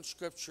 second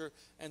Scripture,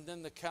 and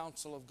then the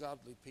counsel of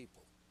godly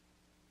people.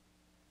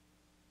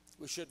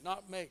 We should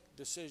not make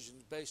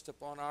decisions based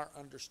upon our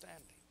understanding.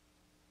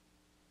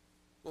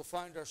 We'll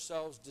find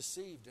ourselves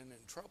deceived and in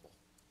trouble.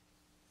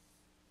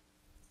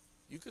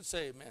 You could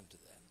say amen to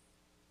that.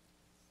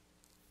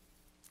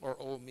 Or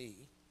oh me.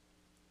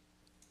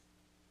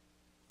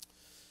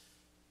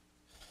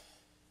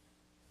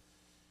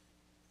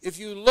 If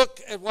you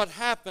look at what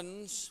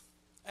happens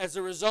as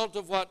a result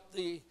of what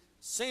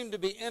seemed to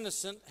be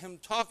innocent, him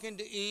talking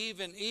to Eve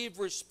and Eve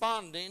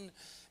responding,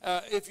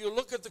 if you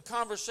look at the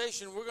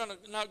conversation, we're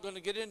not going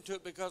to get into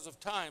it because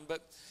of time,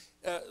 but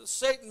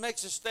Satan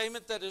makes a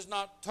statement that is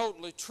not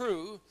totally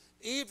true.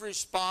 Eve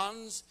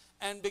responds,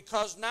 and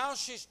because now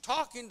she's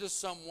talking to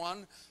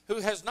someone who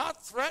has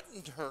not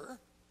threatened her,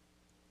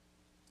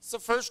 it's the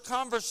first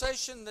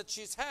conversation that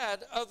she's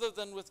had other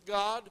than with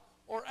God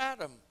or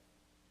Adam.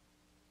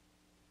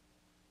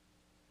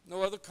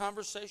 No other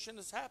conversation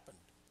has happened.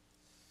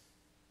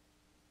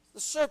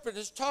 The serpent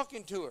is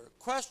talking to her,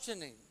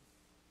 questioning.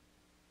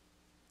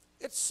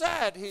 It's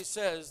sad, he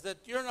says, that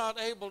you're not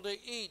able to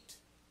eat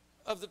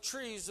of the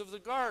trees of the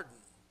garden.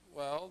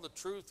 Well, the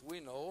truth we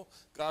know,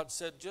 God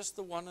said just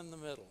the one in the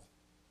middle.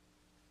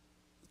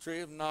 The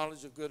tree of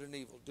knowledge of good and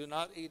evil. Do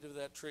not eat of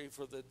that tree,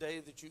 for the day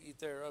that you eat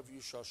thereof you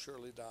shall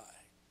surely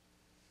die.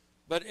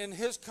 But in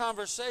his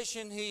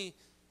conversation, he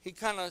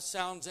kind of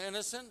sounds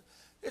innocent.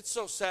 It's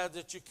so sad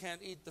that you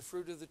can't eat the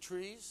fruit of the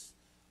trees.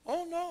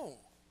 Oh no.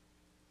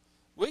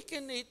 We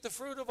can eat the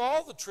fruit of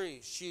all the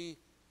trees. She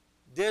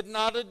did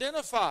not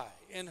identify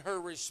in her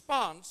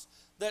response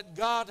that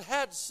God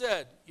had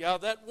said, yeah,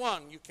 that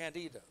one you can't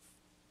eat of.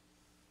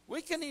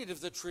 We can eat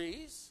of the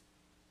trees.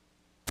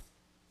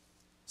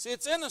 See,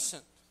 it's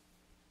innocent.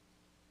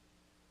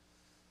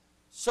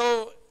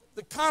 So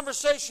the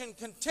conversation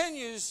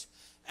continues,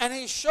 and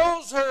he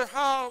shows her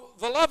how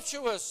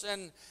voluptuous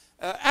and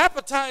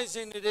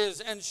appetizing it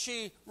is, and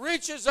she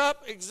reaches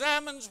up,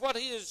 examines what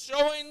he is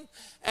showing,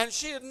 and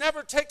she had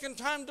never taken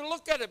time to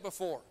look at it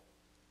before.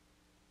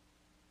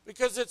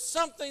 Because it's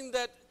something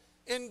that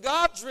in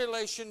God's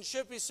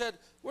relationship, he said,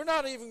 we're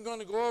not even going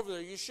to go over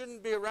there. You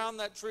shouldn't be around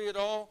that tree at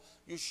all.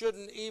 You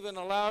shouldn't even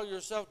allow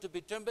yourself to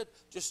be tempted.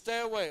 Just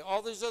stay away.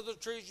 All these other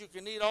trees, you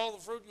can eat all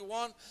the fruit you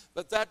want,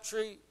 but that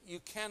tree, you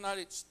cannot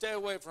eat. Stay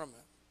away from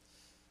it.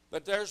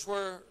 But there's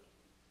where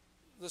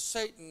the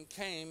Satan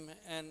came,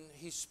 and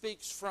he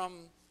speaks from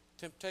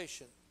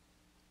temptation.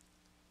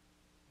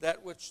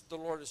 That which the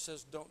Lord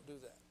says, don't do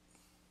that.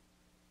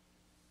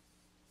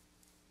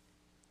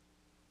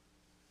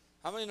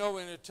 How many know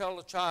when you tell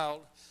a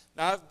child,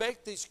 now I've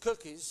baked these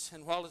cookies,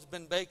 and while it's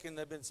been baking,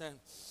 they've been saying,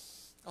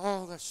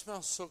 oh, that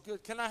smells so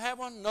good. Can I have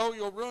one? No,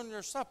 you'll ruin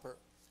your supper.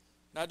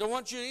 Now, I don't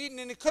want you eating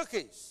any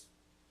cookies.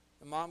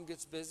 And Mom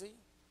gets busy.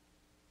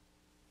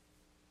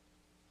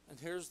 And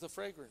here's the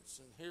fragrance,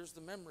 and here's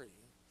the memory.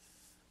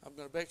 I'm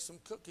going to bake some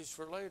cookies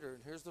for later,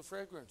 and here's the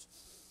fragrance.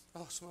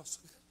 Oh, it smells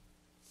so good.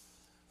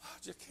 Oh, I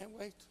just can't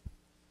wait.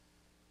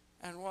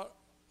 And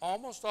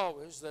almost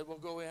always they will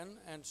go in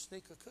and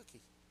sneak a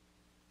cookie.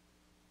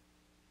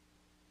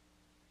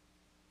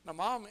 Now,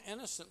 Mom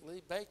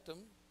innocently baked them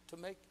to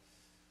make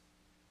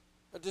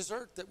a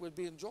dessert that would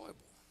be enjoyable.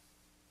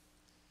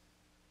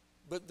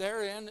 But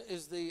therein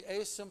is the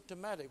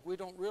asymptomatic. We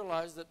don't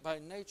realize that by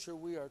nature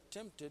we are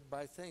tempted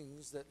by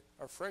things that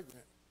are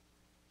fragrant.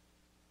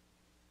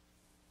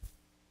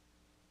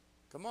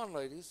 Come on,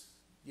 ladies.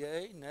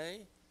 Yay,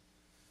 nay.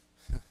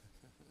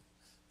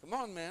 Come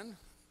on, men.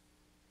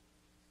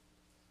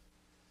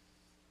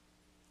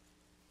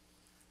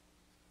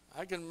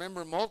 I can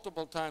remember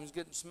multiple times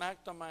getting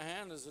smacked on my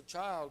hand as a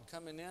child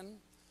coming in,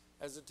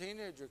 as a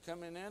teenager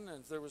coming in,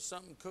 and if there was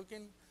something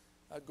cooking,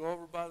 I'd go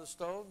over by the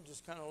stove and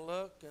just kind of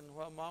look, and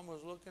while Mom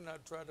was looking,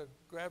 I'd try to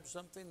grab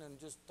something and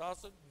just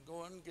toss it and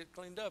go in and get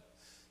cleaned up.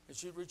 And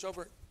she'd reach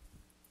over,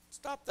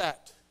 stop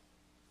that.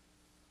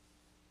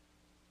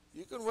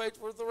 You can wait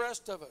for the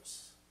rest of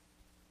us.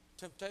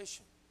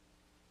 Temptation.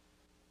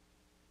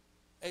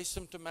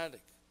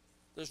 Asymptomatic.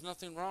 There's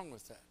nothing wrong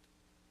with that.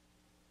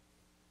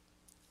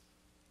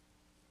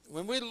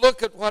 When we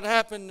look at what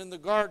happened in the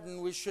garden,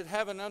 we should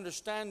have an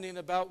understanding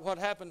about what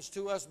happens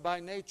to us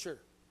by nature.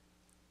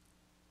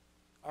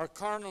 Our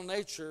carnal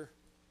nature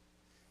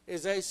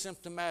is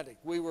asymptomatic.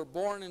 We were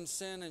born in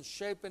sin and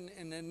shapen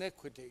in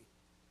iniquity.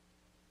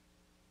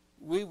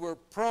 We were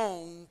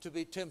prone to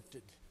be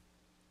tempted.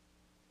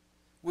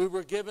 We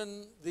were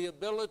given the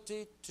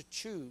ability to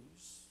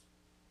choose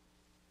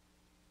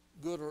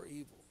good or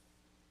evil.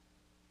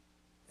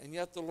 And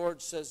yet the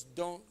Lord says,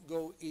 don't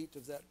go eat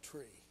of that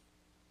tree.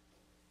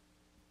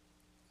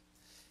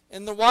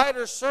 In the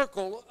wider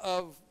circle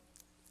of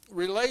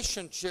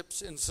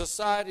relationships in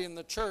society and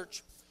the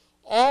church,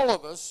 all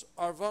of us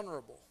are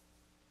vulnerable.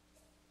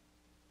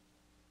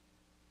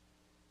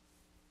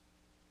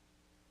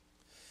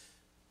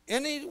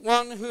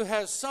 Anyone who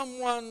has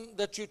someone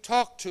that you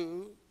talk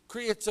to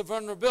creates a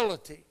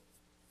vulnerability.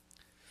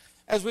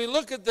 As we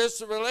look at this,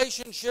 the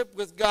relationship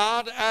with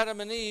God, Adam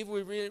and Eve,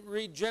 we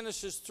read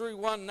Genesis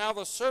 3:1. Now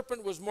the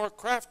serpent was more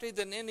crafty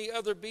than any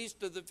other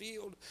beast of the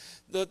field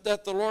that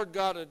the Lord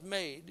God had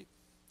made.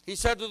 He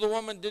said to the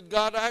woman, did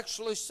God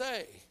actually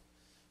say,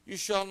 you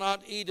shall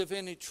not eat of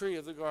any tree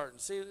of the garden?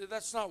 See,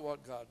 that's not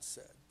what God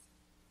said.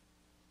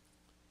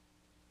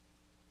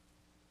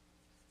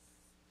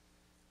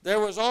 There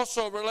was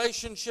also a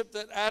relationship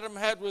that Adam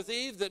had with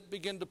Eve that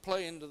began to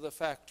play into the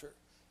factor.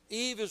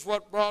 Eve is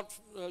what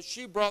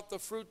she brought the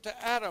fruit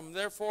to Adam.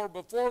 Therefore,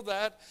 before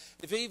that,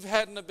 if Eve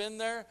hadn't have been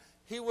there,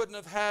 he wouldn't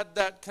have had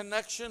that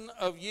connection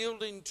of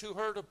yielding to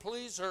her to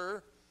please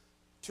her,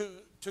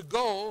 to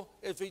go.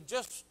 If he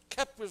just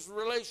kept his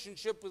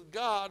relationship with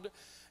God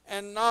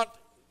and not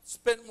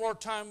spent more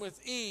time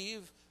with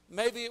Eve,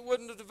 maybe it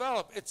wouldn't have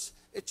developed.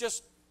 It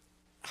just,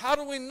 how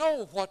do we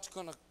know what's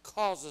going to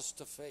cause us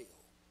to fail?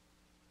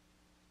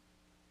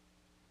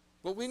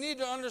 But we need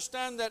to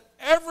understand that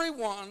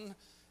everyone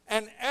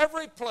and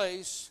every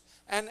place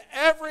and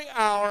every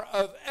hour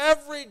of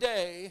every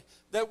day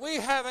that we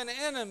have an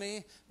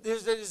enemy,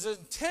 his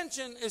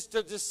intention is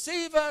to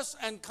deceive us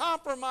and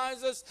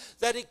compromise us,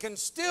 that he can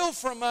steal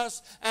from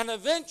us and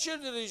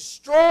eventually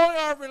destroy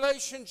our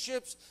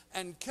relationships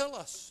and kill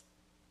us.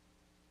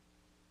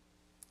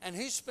 And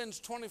he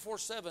spends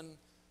 24/7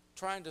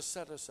 trying to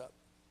set us up.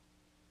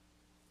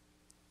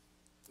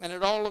 And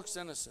it all looks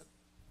innocent.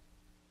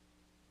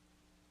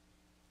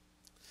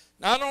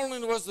 Not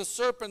only was the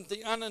serpent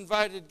the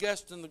uninvited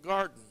guest in the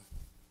garden,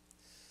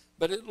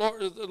 but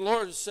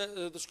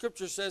the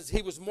Scripture says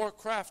he was more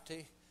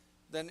crafty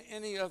than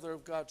any other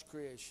of God's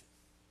creation.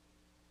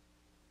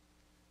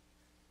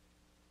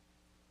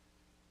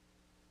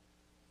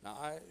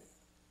 Now,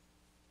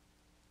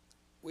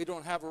 we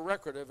don't have a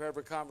record of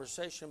every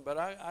conversation, but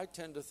I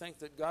tend to think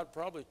that God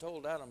probably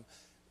told Adam,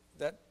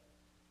 that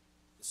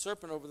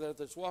serpent over there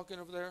that's walking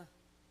over there,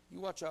 you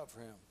watch out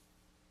for him.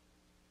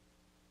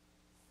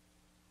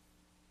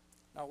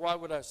 Now, why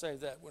would I say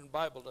that when the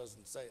Bible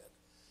doesn't say it?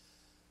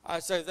 I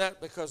say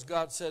that because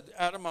God said,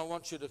 Adam, I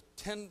want you to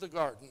tend the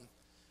garden,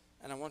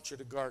 and I want you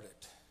to guard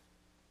it.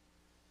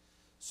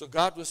 So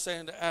God was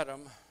saying to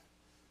Adam,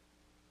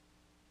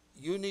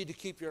 you need to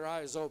keep your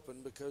eyes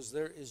open because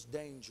there is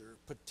danger,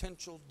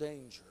 potential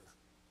danger,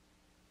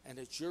 and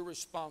it's your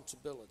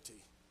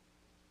responsibility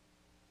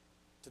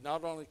to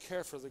not only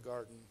care for the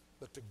garden,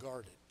 but to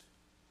guard it.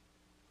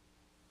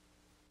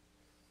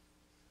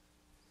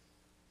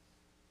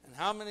 And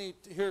how many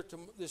here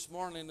this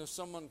morning, if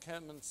someone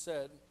came and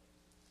said,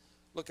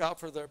 look out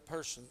for their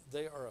person,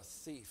 they are a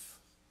thief,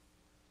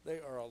 they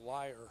are a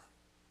liar,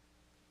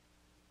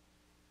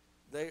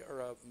 they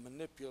are a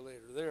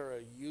manipulator, they are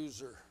a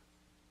user.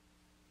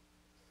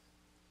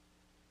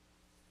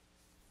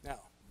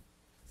 Now,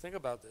 think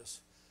about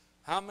this.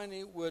 How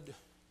many would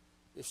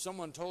If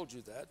someone told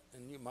you that,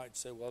 and you might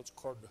say, well, it's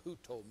according to who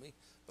told me,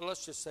 but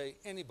let's just say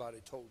anybody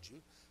told you,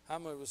 how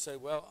many would say,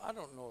 well, I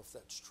don't know if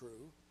that's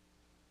true?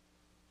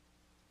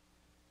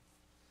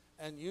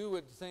 And you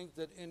would think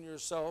that in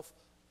yourself,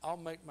 I'll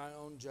make my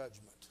own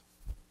judgment.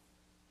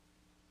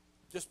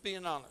 Just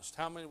being honest,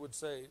 how many would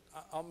say,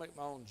 I'll make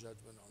my own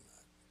judgment on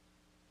that?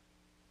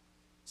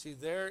 See,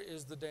 there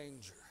is the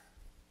danger.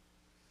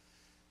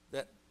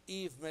 That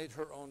Eve made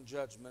her own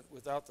judgment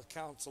without the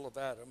counsel of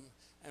Adam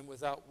and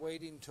without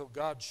waiting till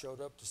God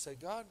showed up to say,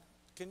 God,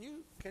 can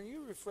you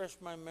refresh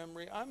my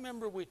memory? I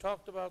remember we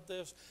talked about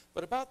this,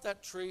 but about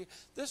that tree,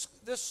 this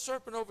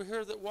serpent over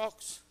here that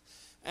walks,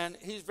 and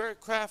he's very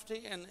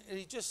crafty, and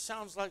he just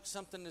sounds like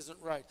something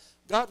isn't right.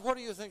 God, what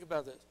do you think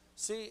about this?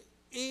 See,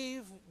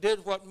 Eve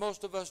did what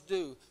most of us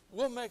do.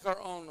 We'll make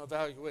our own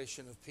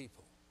evaluation of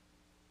people.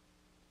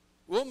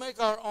 We'll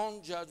make our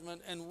own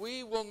judgment, and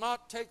we will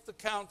not take the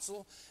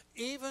counsel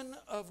even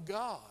of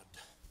God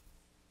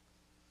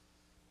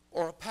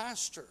or a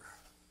pastor.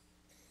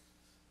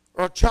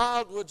 Or a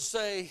child would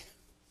say,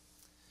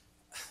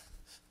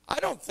 I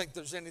don't think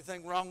there's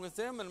anything wrong with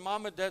them. And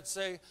mom and dad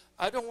say,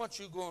 I don't want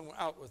you going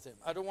out with him.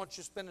 I don't want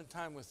you spending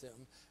time with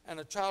him. And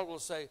a child will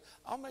say,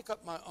 I'll make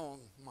up my own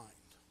mind.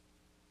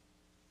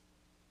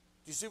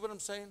 Do you see what I'm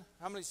saying?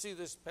 How many see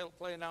this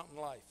playing out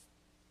in life?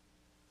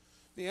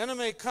 The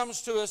enemy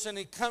comes to us, and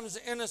he comes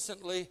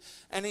innocently,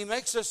 and he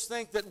makes us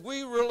think that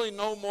we really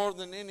know more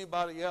than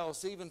anybody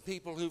else, even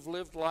people who've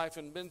lived life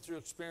and been through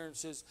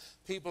experiences,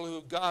 people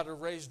who God has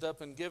raised up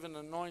and given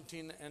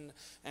anointing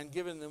and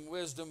given them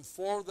wisdom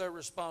for their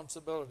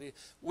responsibility.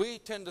 We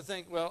tend to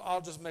think, well, I'll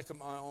just make up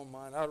my own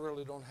mind. I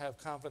really don't have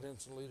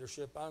confidence in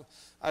leadership.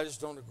 I just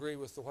don't agree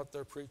with what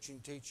they're preaching,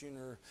 teaching,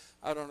 or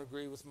I don't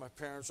agree with my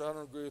parents, or I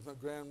don't agree with my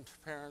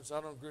grandparents,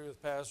 I don't agree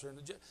with pastor,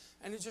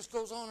 and it just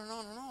goes on and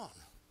on and on.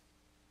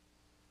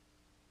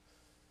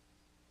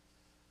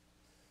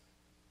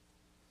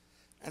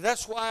 And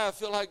that's why I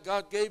feel like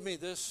God gave me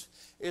this,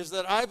 is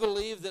that I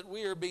believe that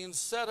we are being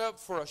set up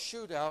for a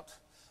shootout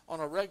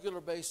on a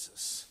regular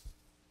basis.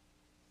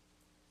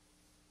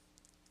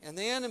 And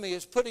the enemy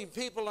is putting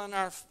people on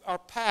our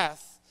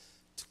path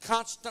to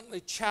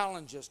constantly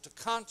challenge us, to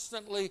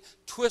constantly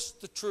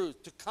twist the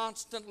truth, to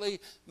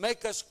constantly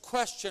make us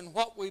question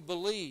what we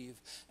believe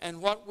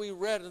and what we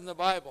read in the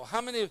Bible.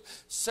 How many have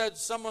said,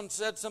 someone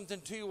said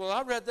something to you, well,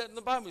 I read that in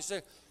the Bible. You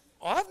say,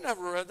 oh, I've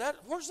never read that.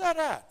 Where's that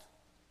at?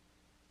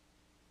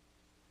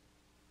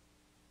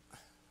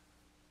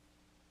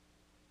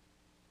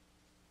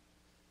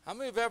 How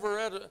many have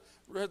ever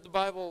read the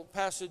Bible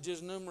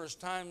passages numerous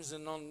times,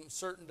 and on a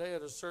certain day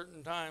at a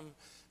certain time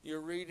you're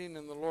reading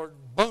and the Lord,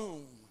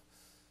 boom,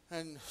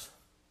 and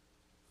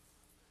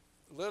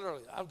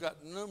literally, I've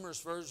got numerous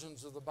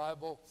versions of the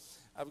Bible.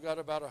 I've got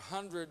about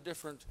 100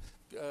 different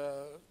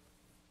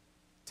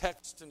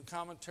texts and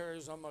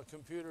commentaries on my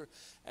computer,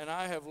 and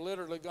I have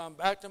literally gone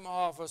back to my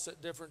office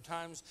at different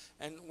times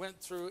and went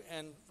through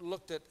and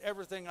looked at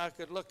everything I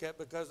could look at,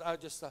 because I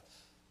just thought,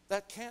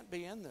 that can't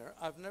be in there.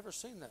 I've never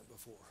seen that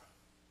before.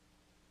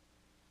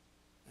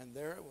 And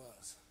there it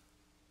was.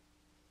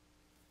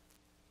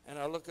 And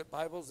I look at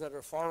Bibles that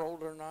are far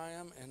older than I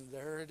am, and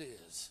there it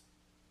is.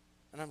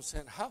 And I'm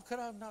saying, how could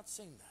I have not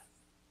seen that?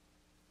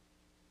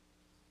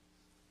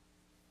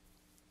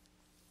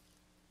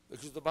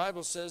 Because the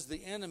Bible says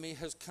the enemy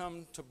has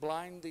come to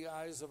blind the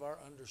eyes of our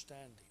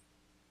understanding.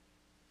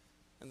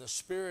 And the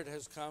Spirit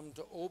has come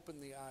to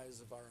open the eyes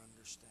of our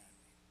understanding.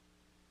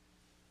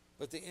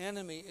 But the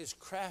enemy is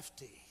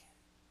crafty,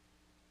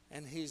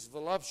 and he's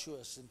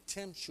voluptuous and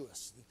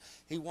temptuous. And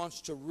he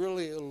wants to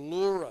really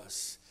allure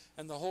us.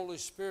 And the Holy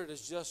Spirit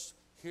is just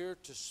here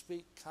to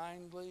speak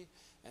kindly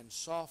and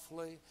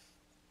softly.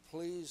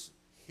 Please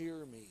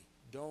hear me.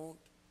 Don't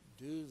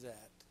do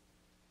that.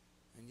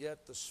 And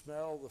yet the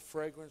smell, the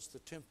fragrance, the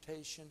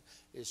temptation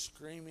is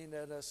screaming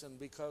at us. And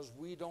because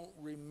we don't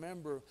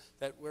remember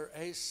that we're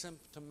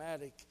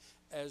asymptomatic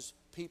as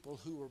people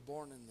who were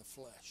born in the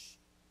flesh,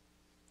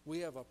 we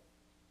have a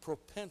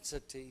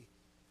propensity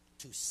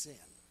to sin.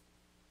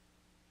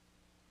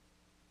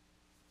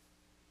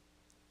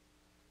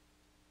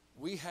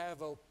 We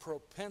have a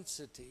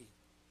propensity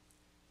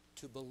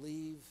to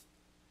believe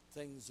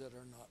things that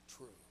are not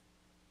true.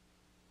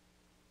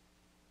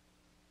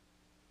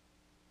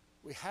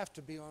 We have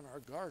to be on our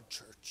guard,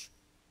 church.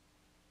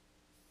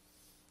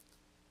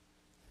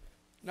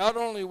 Not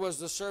only was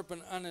the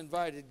serpent an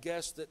uninvited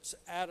guest that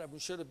Adam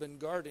should have been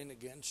guarding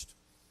against,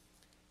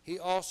 he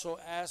also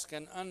asked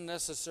an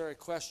unnecessary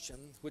question,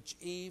 which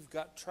Eve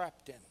got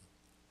trapped in.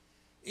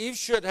 Eve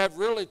should have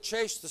really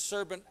chased the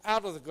serpent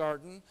out of the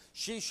garden.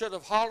 She should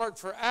have hollered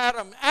for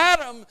Adam,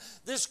 Adam,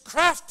 this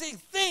crafty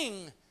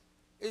thing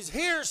is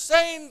here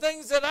saying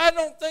things that I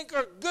don't think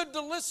are good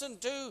to listen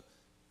to.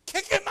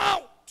 Kick him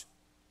out.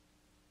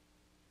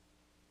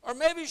 Or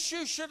maybe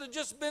she should have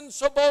just been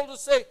so bold to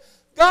say,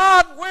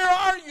 God, where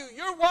are you?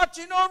 You're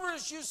watching over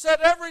us. You said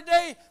every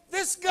day,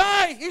 this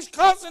guy, he's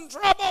causing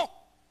trouble.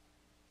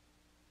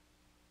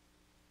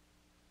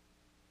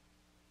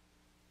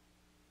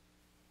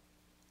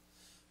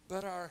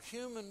 But our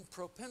human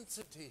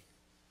propensity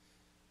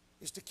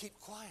is to keep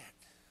quiet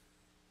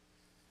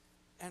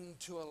and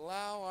to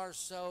allow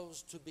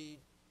ourselves to be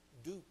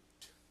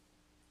duped.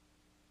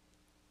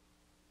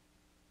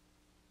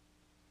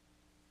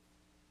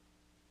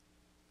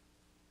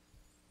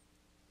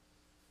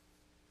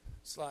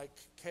 It's like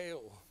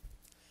Cale.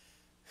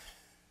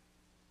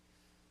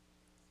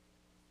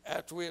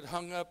 After we had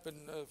hung up and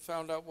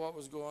found out what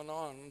was going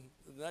on,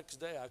 the next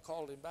day I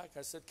called him back.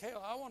 I said,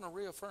 Cale, I want to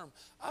reaffirm,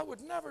 I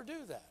would never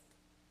do that.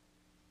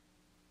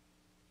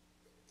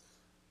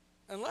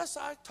 Unless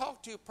I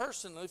talk to you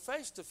personally,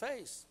 face to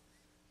face.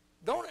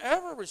 Don't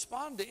ever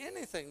respond to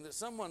anything that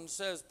someone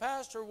says,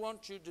 Pastor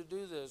wants you to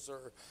do this,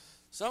 or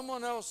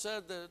someone else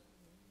said that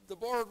the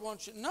board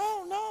wants you.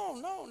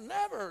 No,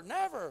 never,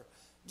 never.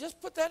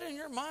 Just put that in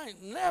your mind.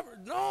 Never,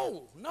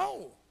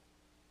 no.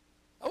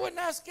 I wouldn't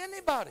ask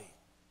anybody,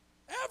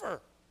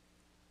 ever.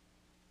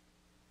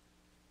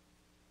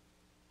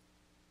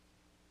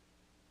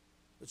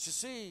 But you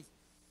see,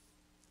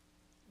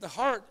 the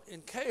heart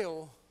in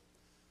Cale,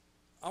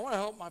 I want to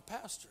help my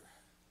pastor.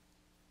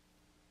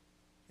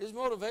 His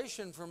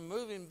motivation from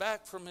moving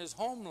back from his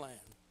homeland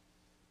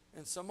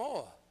in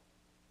Samoa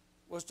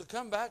was to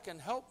come back and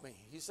help me.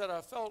 He said,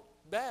 I felt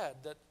bad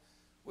that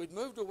we'd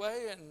moved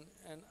away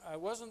and I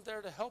wasn't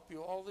there to help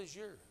you all these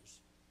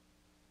years.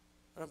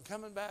 But I'm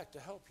coming back to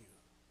help you.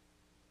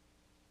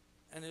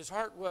 And his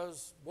heart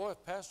was, boy,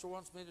 if Pastor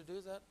wants me to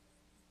do that,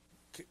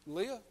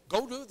 Leah,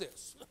 go do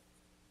this.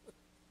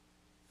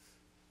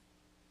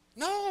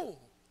 No.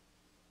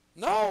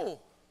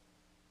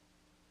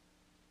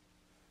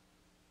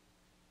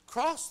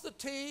 Cross the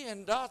T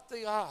and dot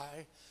the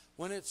I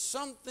when it's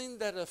something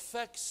that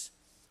affects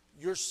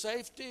your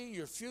safety,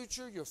 your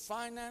future, your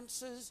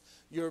finances,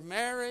 your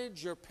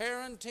marriage, your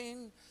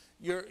parenting,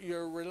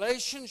 your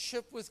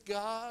relationship with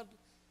God.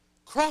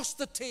 Cross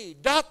the T,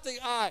 dot the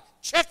I,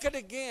 check it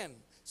again.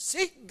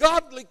 Seek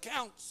godly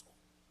counsel.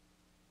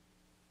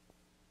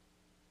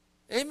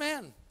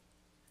 Amen.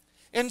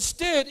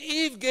 Instead,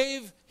 Eve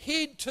gave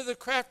heed to the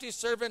crafty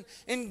servant,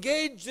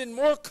 engaged in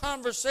more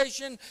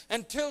conversation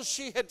until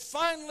she had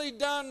finally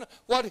done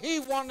what he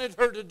wanted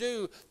her to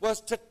do,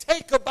 was to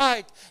take a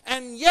bite.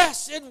 And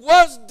yes, it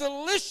was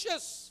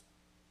delicious.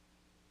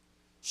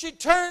 She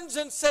turns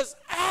and says,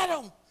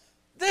 Adam,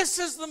 this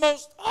is the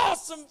most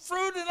awesome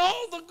fruit in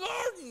all the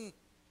garden.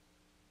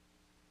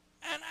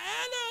 And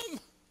Adam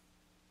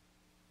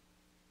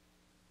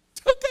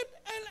took it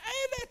and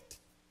ate it.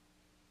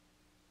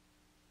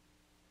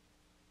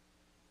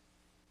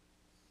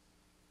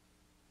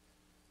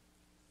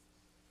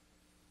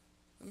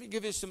 Let me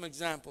give you some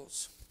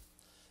examples.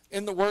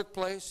 In the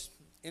workplace,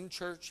 in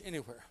church,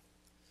 anywhere.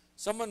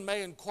 Someone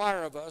may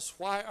inquire of us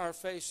why our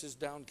face is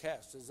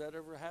downcast. Does that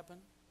ever happen?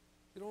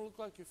 You don't look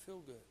like you feel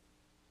good.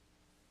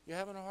 You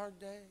having a hard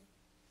day?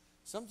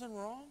 Something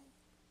wrong?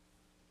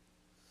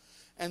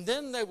 And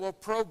then they will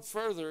probe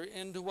further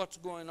into what's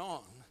going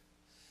on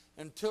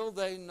until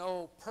they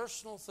know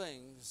personal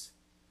things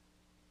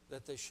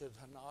that they should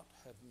not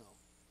have known.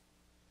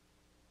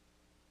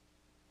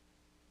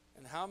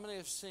 And how many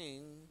have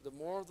seen, the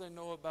more they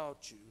know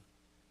about you,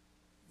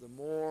 the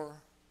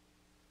more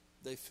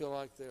they feel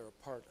like they're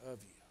a part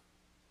of you.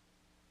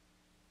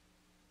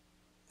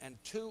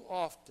 And too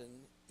often,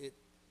 it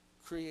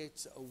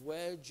creates a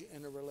wedge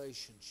in a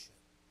relationship.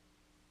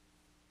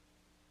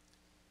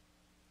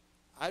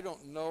 I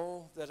don't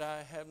know that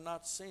I have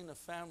not seen a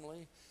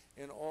family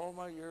in all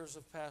my years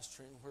of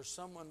pastoring where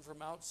someone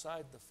from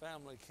outside the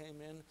family came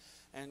in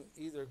and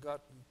either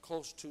got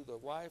close to the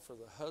wife or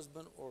the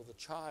husband or the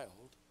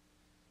child,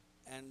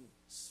 and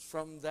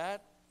from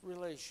that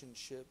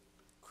relationship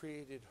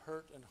created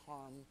hurt and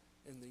harm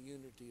in the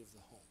unity of the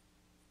home.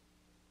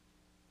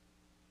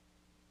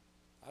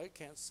 I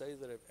can't say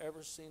that I've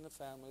ever seen a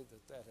family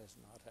that has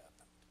not happened.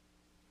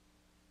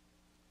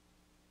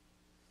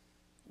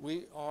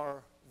 We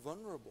are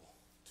vulnerable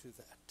to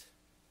that.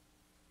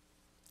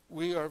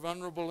 We are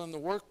vulnerable in the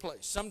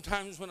workplace.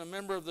 Sometimes when a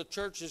member of the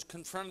church is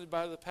confronted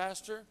by the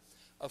pastor,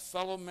 a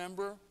fellow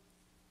member,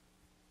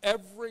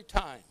 every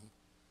time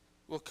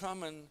will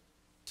come and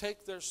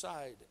take their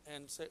side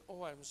and say,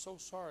 oh, I'm so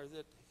sorry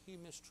that he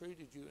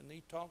mistreated you and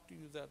he talked to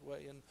you that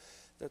way and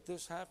that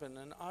this happened.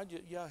 And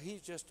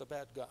he's just a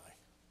bad guy.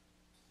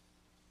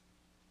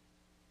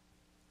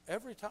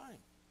 Every time.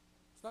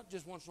 It's not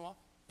just once in a while.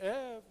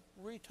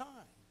 Every time.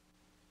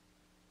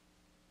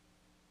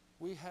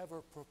 We have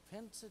a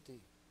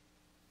propensity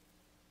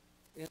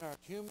in our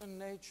human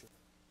nature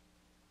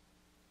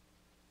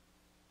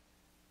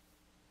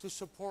to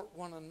support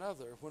one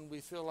another when we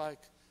feel like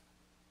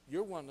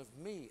you're one of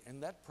me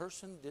and that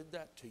person did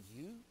that to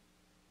you?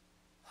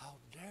 How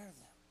dare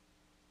them?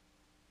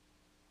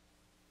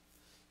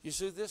 You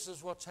see, this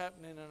is what's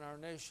happening in our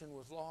nation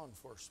with law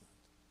enforcement.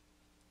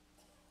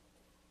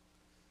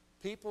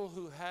 People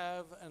who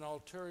have an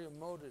ulterior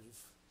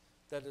motive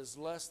that is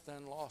less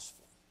than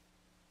lawful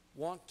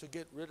want to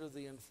get rid of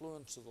the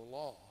influence of the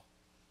law,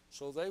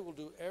 so they will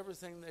do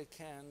everything they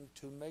can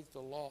to make the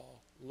law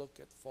look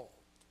at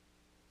fault.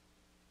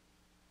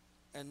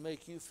 and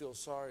make you feel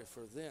sorry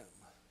for them.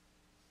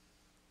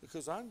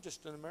 Because I'm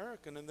just an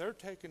American and they're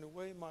taking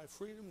away my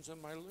freedoms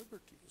and my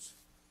liberties.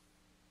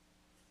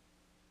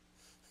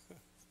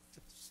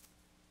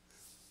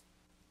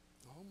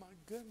 Oh my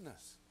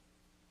goodness.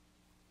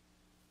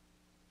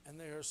 And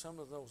they are some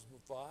of those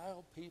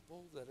vile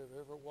people that have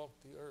ever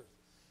walked the earth.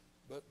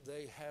 But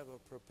they have a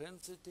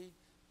propensity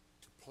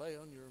to play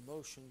on your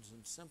emotions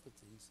and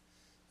sympathies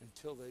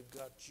until they've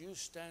got you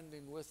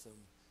standing with them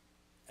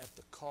at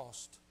the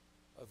cost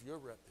of your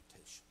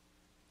reputation.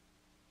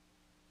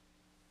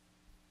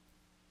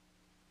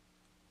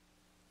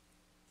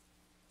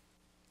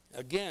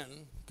 Again,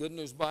 Good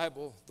News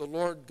Bible, the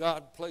Lord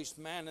God placed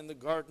man in the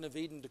Garden of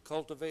Eden to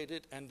cultivate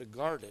it and to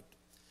guard it.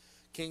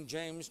 King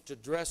James, to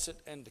dress it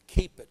and to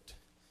keep it.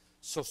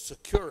 So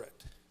secure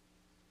it.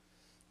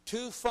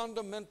 Two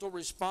fundamental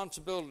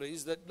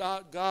responsibilities that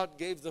God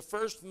gave the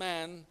first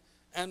man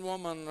and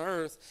woman on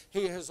earth,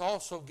 He has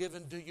also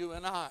given to you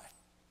and I.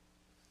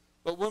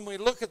 But when we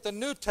look at the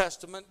New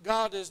Testament,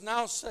 God is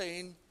now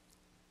saying,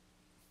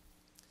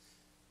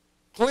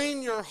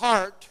 clean your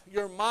heart,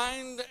 your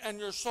mind, and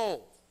your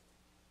soul.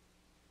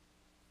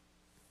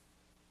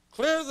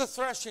 Clear the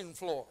threshing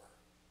floor.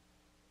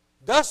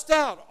 Dust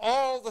out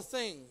all the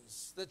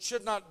things that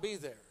should not be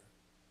there.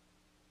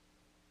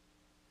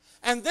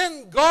 And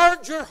then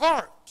guard your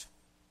heart,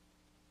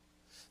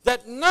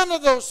 that none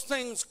of those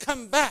things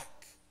come back.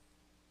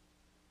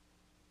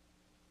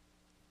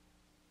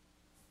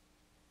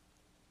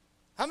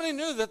 How many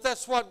knew that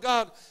that's what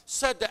God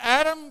said to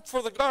Adam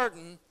for the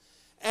garden?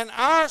 And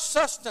our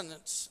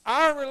sustenance,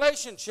 our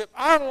relationship,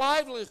 our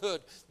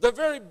livelihood, the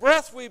very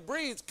breath we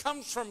breathe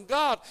comes from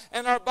God.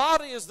 And our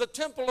body is the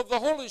temple of the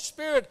Holy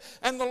Spirit.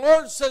 And the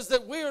Lord says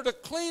that we are to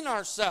clean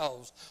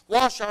ourselves.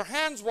 Wash our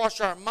hands, wash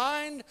our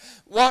mind,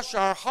 wash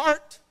our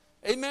heart.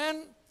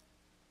 Amen?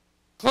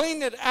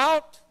 Clean it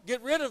out.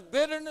 Get rid of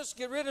bitterness.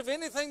 Get rid of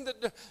anything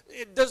that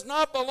it does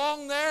not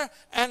belong there.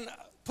 And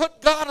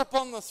put God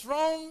upon the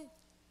throne.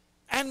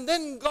 And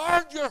then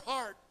guard your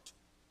heart,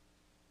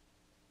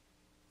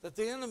 that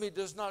the enemy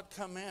does not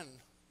come in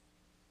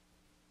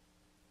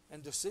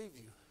and deceive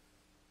you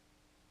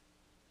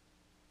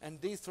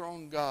and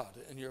dethrone God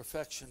and your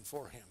affection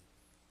for Him.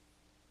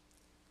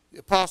 The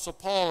Apostle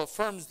Paul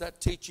affirms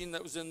that teaching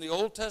that was in the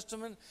Old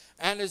Testament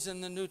and is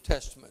in the New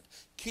Testament.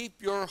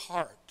 Keep your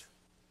heart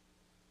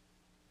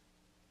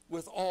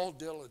with all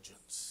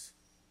diligence.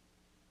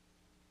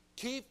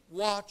 Keep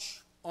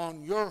watch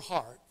on your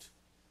heart,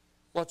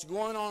 what's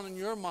going on in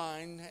your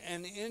mind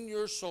and in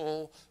your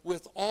soul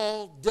with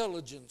all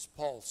diligence,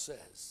 Paul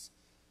says.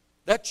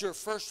 That's your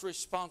first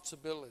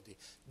responsibility.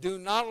 Do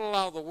not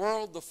allow the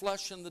world, the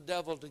flesh, and the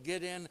devil to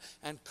get in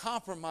and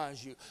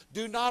compromise you.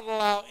 Do not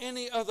allow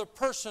any other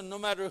person, no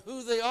matter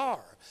who they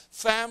are,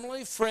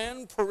 family,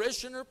 friend,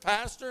 parishioner,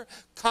 pastor,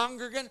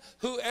 congregant,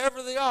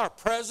 whoever they are,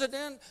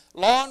 president,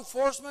 law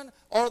enforcement,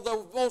 or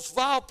the most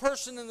vile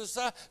person in the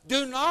society,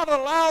 do not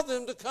allow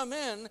them to come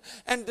in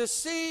and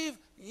deceive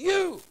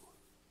you.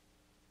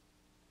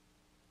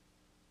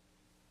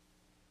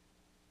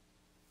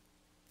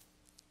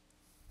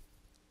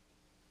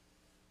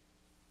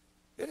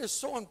 It is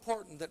so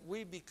important that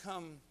we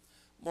become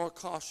more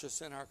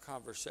cautious in our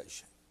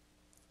conversation.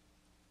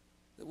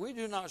 That we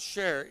do not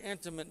share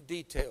intimate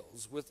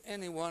details with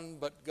anyone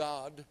but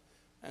God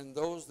and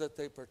those that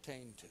they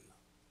pertain to.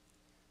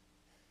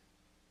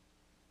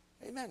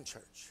 Amen,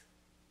 church.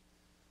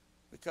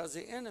 Because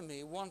the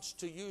enemy wants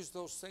to use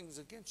those things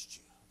against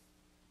you.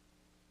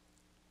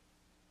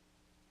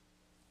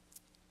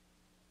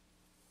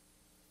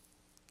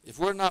 If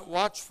we're not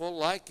watchful,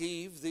 like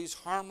Eve, these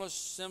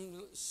harmless,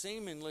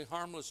 seemingly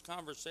harmless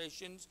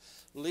conversations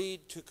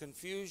lead to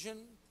confusion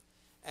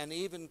and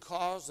even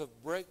cause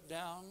of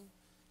breakdown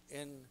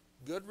in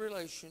good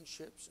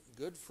relationships,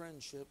 good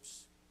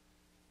friendships,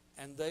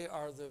 and they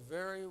are the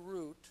very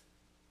root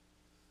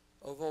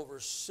of over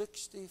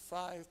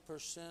 65%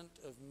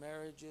 of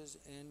marriages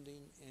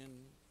ending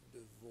in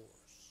divorce.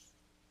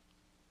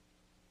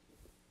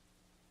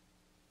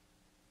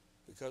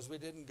 Because we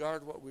didn't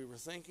guard what we were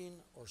thinking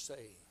or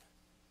saying,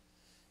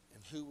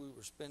 and who we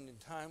were spending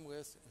time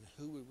with, and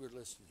who we were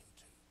listening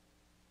to.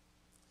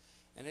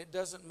 And it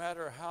doesn't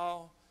matter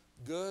how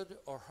good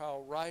or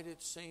how right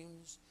it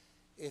seems,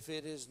 if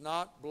it is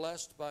not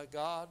blessed by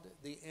God,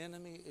 the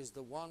enemy is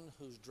the one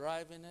who's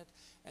driving it,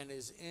 and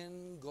his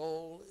end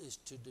goal is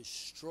to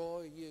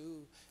destroy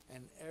you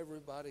and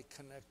everybody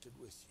connected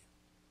with you.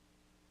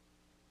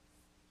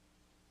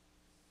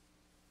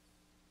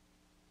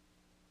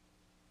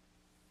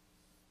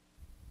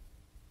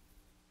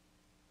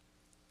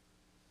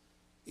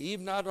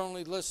 Eve not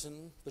only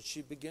listened, but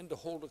she began to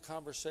hold a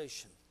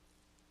conversation.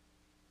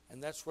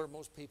 And that's where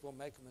most people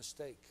make a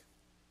mistake.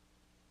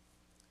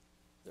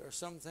 There are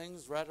some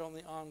things right on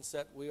the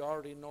onset we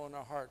already know in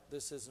our heart,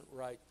 this isn't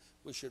right.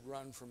 We should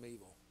run from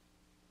evil.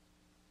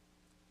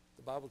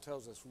 The Bible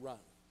tells us run.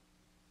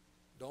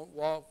 Don't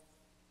walk.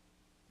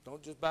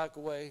 Don't just back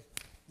away.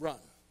 Run.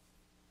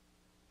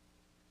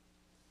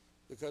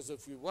 Because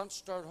if you once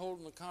start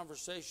holding a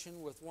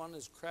conversation with one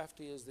as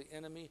crafty as the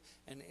enemy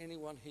and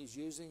anyone he's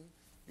using,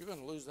 you're going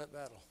to lose that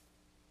battle.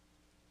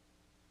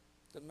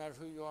 Doesn't matter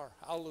who you are.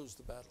 I'll lose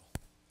the battle.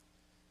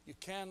 You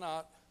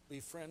cannot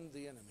befriend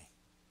the enemy.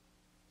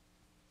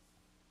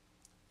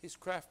 He's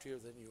craftier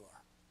than you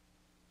are.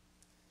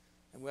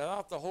 And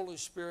without the Holy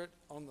Spirit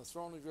on the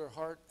throne of your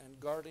heart and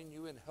guarding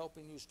you and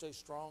helping you stay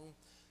strong,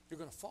 you're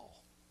going to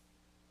fall.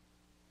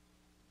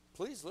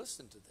 Please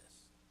listen to this.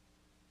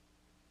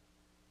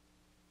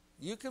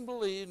 You can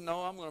believe,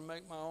 no, I'm going to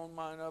make my own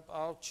mind up.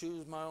 I'll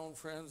choose my own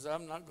friends.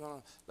 I'm not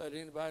going to let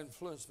anybody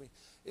influence me.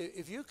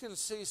 If you can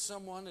see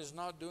someone is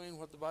not doing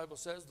what the Bible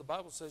says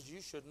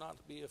you should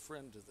not be a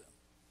friend to them.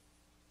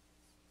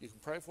 You can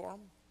pray for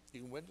them.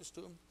 You can witness to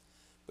them.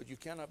 But you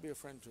cannot be a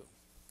friend to them.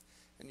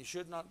 And you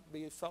should not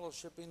be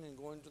fellowshipping and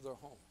going to their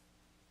home.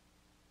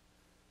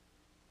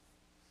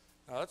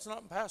 Now, that's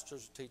not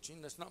pastor's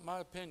teaching. That's not my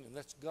opinion.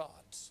 That's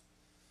God's.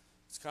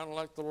 It's kind of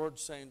like the Lord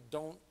saying,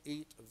 don't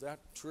eat of that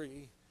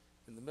tree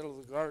in the middle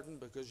of the garden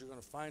because you're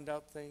going to find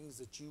out things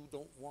that you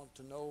don't want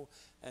to know,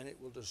 and it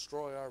will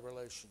destroy our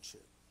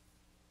relationship.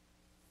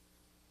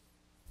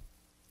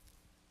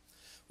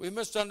 We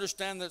must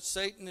understand that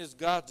Satan is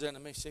God's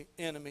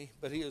enemy,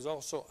 but he is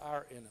also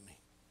our enemy.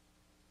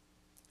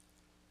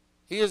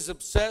 He is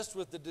obsessed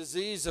with the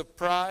disease of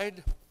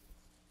pride.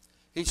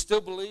 He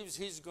still believes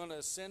he's going to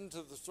ascend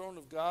to the throne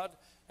of God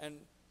and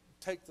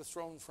take the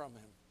throne from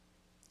him.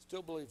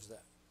 Still believes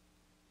that.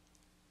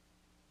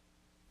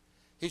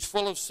 He's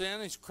full of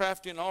sin. He's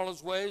crafty in all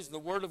his ways. And the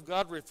Word of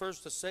God refers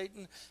to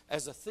Satan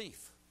as a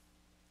thief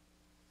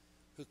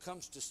who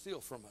comes to steal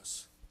from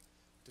us,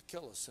 to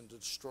kill us, and to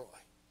destroy.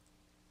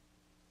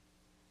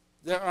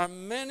 There are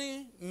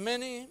many,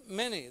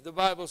 the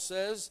Bible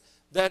says,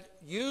 that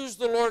use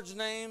the Lord's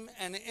name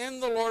and in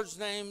the Lord's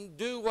name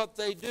do what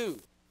they do.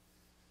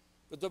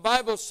 But the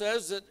Bible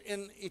says that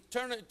in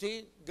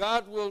eternity,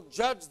 God will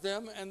judge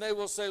them and they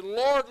will say,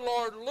 Lord,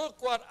 Lord,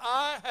 look what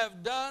I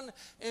have done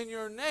in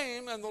your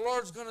name. And the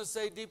Lord's going to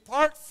say,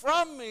 depart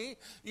from me,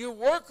 you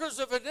workers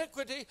of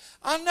iniquity.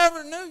 I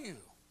never knew you.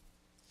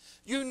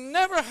 You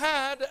never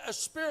had a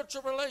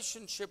spiritual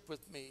relationship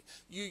with me.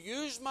 You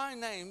used my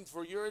name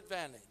for your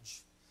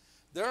advantage.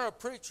 There are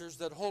preachers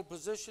that hold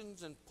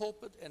positions in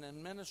pulpit and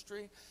in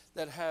ministry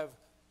that have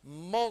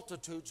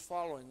multitudes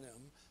following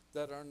them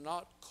that are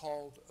not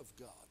called of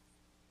God.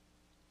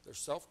 They're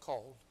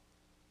self-called,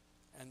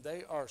 and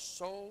they are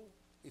so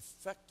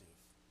effective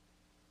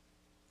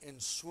in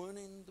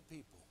swooning the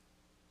people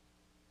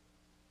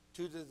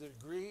to the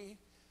degree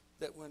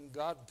that when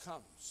God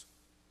comes,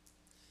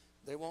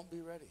 they won't be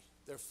ready.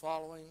 They're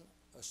following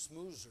a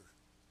smoozer.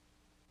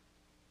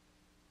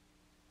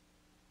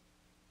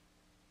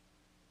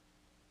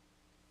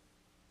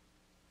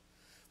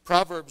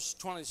 Proverbs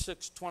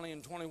 26:20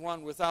 and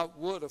 21, without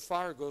wood a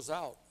fire goes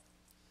out.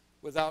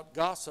 Without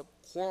gossip,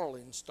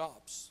 quarreling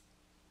stops.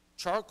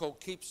 Charcoal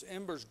keeps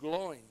embers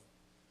glowing.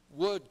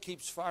 Wood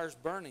keeps fires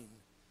burning.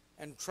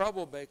 And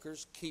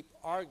troublemakers keep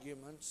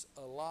arguments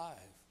alive.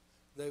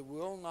 They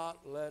will not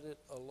let it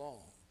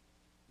alone.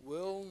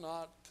 Will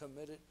not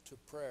commit it to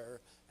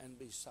prayer and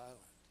be silent.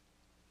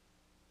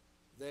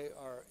 They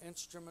are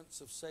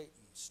instruments of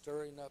Satan,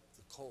 stirring up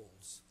the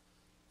coals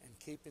and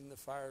keeping the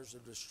fires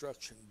of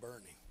destruction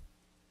burning.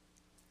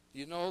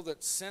 You know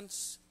that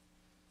since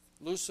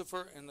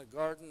Lucifer in the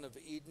Garden of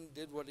Eden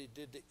did what he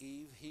did to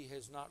Eve, he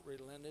has not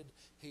relented.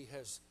 He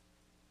has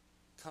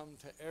come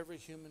to every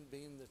human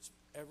being that's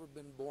ever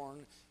been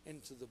born,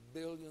 into the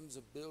billions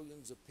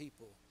of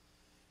people,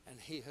 and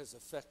he has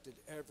affected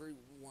every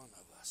one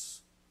of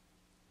us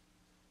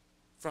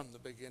from the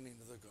beginning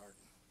of the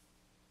garden.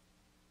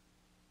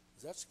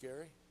 Is that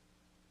scary?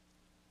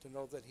 To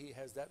know that he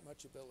has that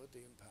much ability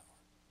and power.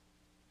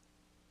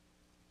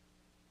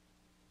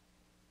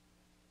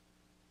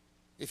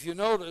 If you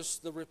notice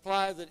the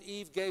reply that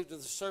Eve gave to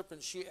the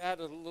serpent, she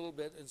added a little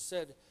bit and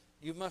said,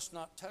 you must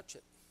not touch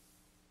it.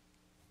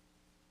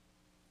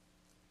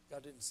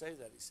 God didn't say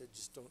that. He said,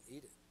 just don't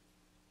eat it.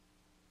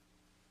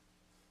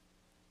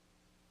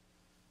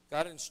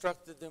 God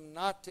instructed them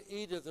not to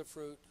eat of the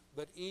fruit,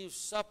 but Eve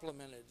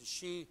supplemented.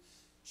 She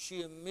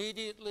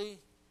immediately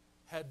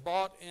had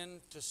bought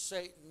into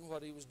Satan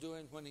what he was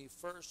doing when he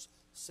first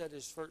said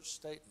his first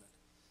statement.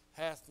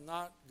 Hath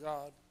not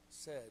God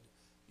said,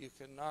 you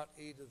cannot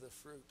eat of the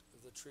fruit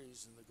of the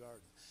trees in the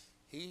garden?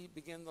 He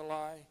began the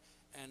lie,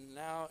 and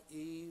now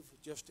Eve,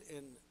 just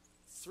in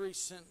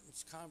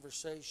 3-sentence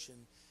conversation,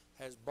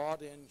 has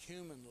bought in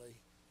humanly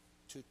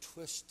to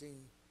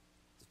twisting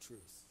the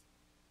truth.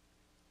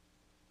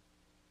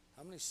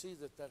 How many see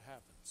that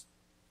happens?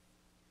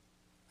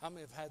 How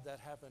many have had that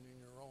happen in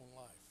your own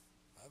life?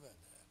 I've had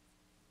that.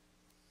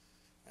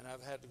 And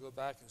I've had to go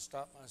back and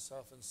stop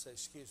myself and say,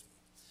 excuse me,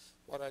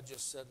 what I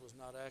just said was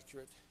not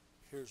accurate.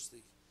 Here's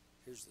the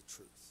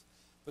truth.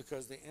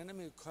 Because the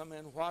enemy will come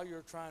in while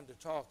you're trying to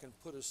talk and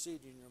put a seed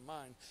in your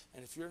mind,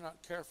 and if you're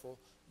not careful,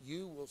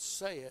 you will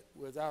say it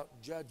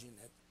without judging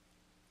it.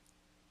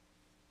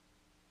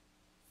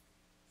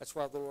 That's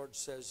why the Lord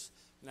says,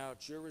 Now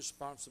it's your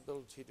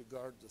responsibility to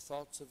guard the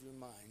thoughts of your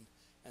mind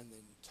and the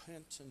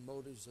intents and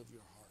motives of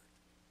your heart.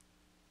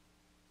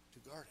 To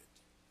guard it.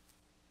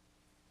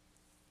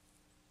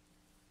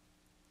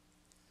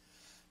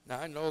 Now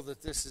I know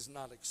that this is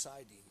not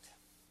exciting.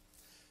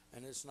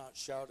 And it's not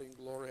shouting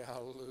glory,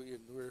 hallelujah,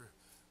 and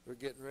we're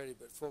getting ready.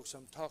 But folks,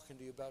 I'm talking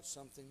to you about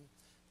something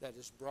that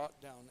has brought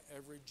down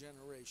every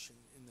generation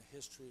in the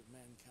history of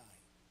mankind.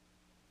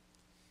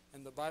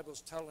 And the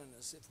Bible's telling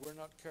us if we're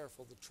not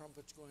careful, the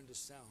trumpet's going to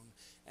sound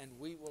and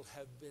we will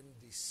have been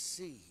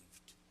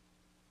deceived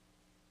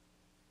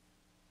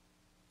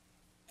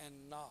and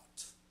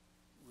not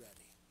ready.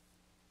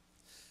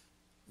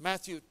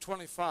 Matthew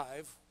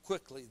 25,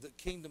 quickly, the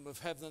kingdom of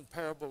heaven,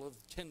 parable of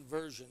 10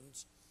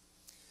 virgins.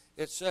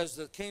 It says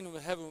the kingdom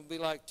of heaven will be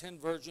like 10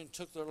 virgins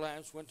took their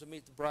lamps, went to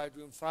meet the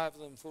bridegroom, 5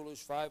 of them foolish,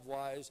 5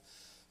 wise.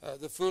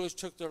 The foolish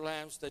took their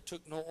lamps, they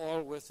took no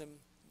oil with them.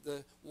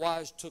 The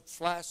wise took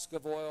flasks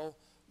of oil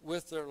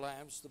with their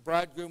lamps. The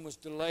bridegroom was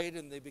delayed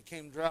and they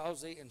became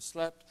drowsy and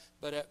slept.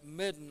 But at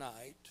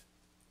midnight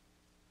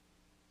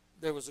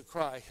there was a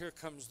cry, here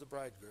comes the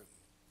bridegroom.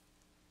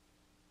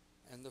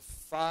 And the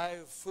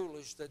 5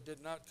 foolish that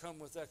did not come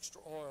with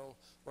extra oil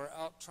were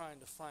out trying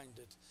to find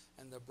it.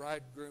 And the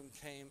bridegroom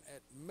came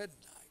at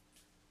midnight.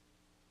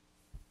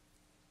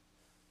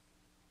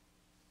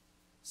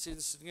 See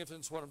the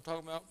significance of what I'm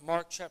talking about?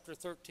 Mark chapter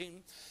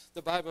 13,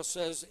 the Bible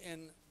says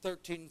in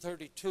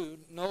 13:32,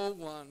 no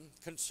one,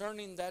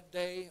 concerning that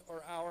day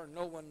or hour,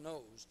 no one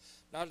knows,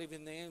 not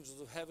even the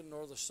angels of heaven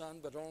nor the Son,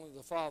 but only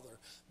the Father.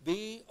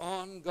 Be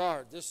on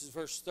guard. This is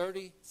verse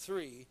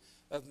 33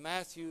 of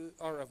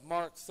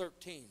Mark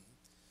 13.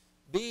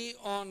 Be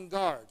on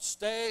guard.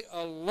 Stay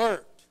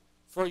alert,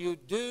 for you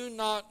do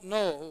not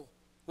know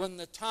when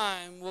the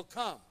time will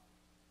come.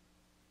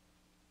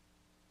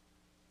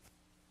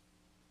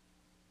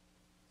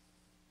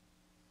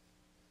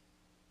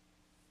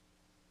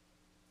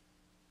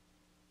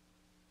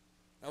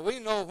 Now we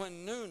know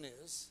when noon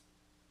is,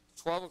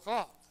 12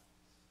 o'clock.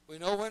 We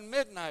know when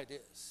midnight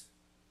is,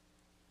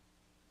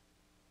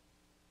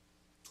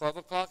 12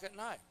 o'clock at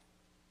night.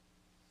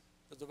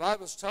 But the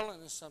Bible's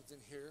telling us something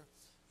here.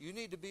 You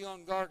need to be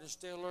on guard and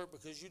stay alert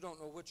because you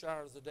don't know which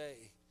hour of the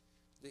day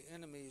the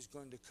enemy is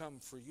going to come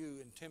for you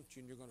and tempt you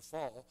and you're going to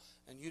fall.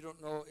 And you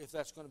don't know if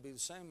that's going to be the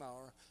same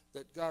hour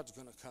that God's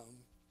going to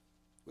come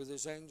with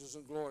his angels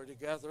in glory to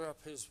gather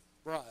up his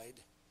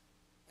bride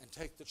and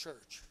take the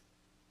church.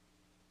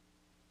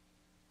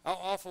 How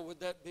awful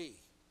would that be?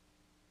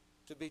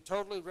 To be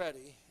totally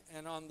ready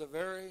and on the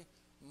very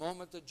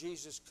moment that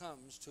Jesus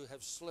comes to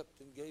have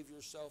slipped and gave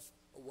yourself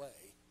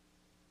away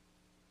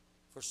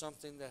for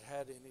something that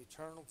had an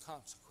eternal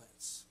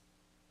consequence.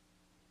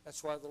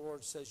 That's why the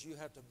Lord says you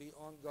have to be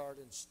on guard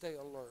and stay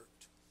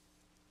alert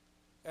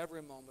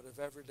every moment of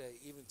every day,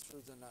 even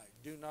through the night.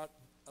 Do not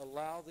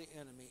allow the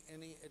enemy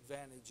any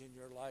advantage in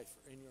your life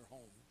or in your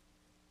home.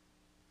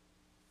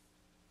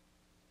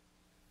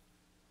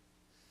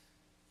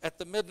 At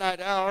the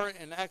midnight hour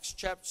in Acts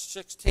chapter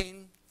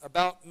 16,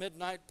 about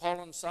midnight,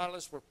 Paul and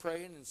Silas were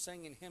praying and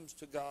singing hymns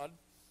to God,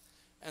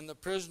 and the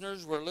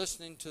prisoners were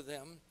listening to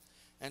them.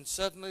 And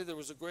suddenly there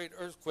was a great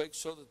earthquake,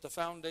 so that the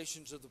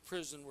foundations of the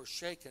prison were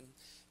shaken.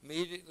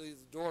 Immediately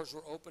the doors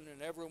were opened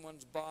and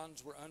everyone's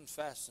bonds were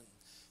unfastened.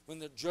 When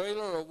the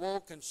jailer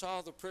awoke and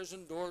saw the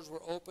prison doors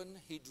were open,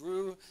 he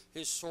drew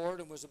his sword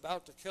and was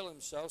about to kill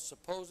himself,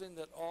 supposing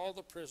that all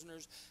the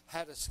prisoners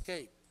had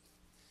escaped.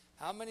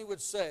 How many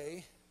would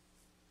say,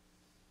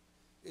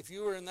 if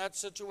you were in that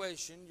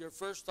situation, your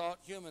first thought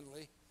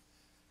humanly,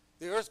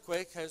 the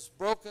earthquake has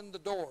broken the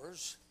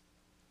doors.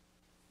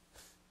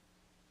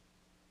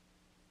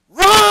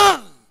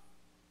 Run!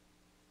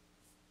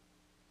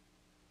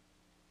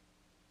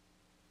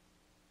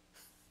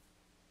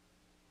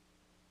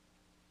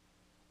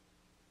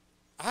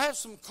 I have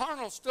some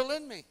carnal still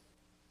in me.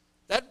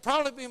 That'd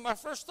probably be my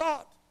first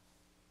thought.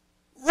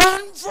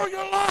 Run for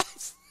your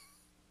life!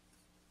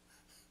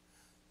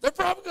 They're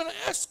probably going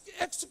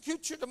to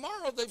execute you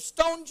tomorrow. They've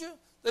stoned you.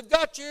 They've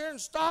got you here in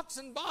stocks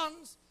and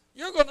bonds.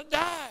 You're going to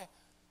die.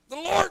 The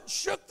Lord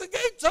shook the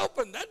gates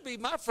open. That'd be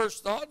my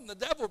first thought. And the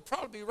devil would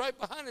probably be right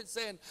behind it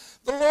saying,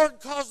 the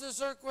Lord caused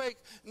this earthquake.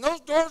 And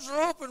those doors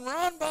are open.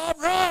 Run, Bob,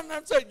 run. And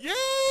I'm saying,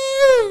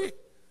 yay!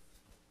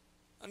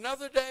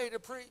 Another day to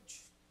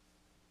preach.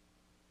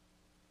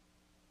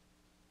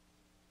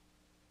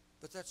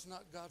 But that's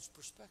not God's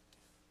perspective.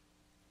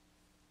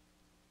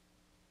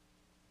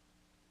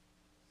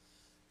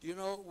 Do you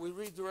know, we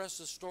read the rest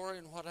of the story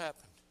and what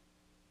happened?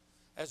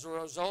 As a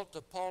result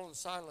of Paul and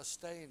Silas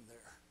staying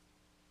there,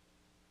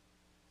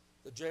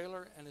 the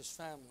jailer and his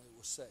family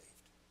was saved.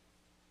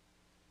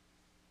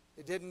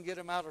 It didn't get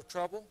them out of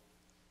trouble.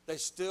 They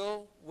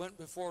still went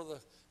before the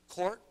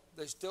court.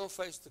 They still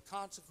faced the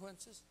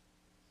consequences.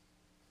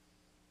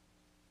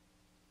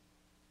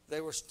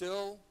 They were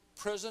still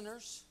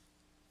prisoners.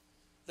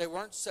 They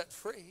weren't set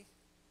free.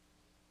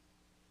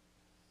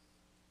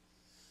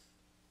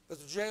 But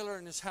the jailer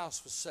in his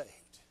house was saved.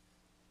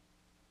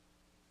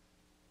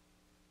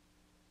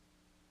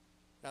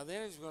 Now the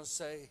enemy's going to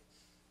say,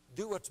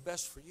 do what's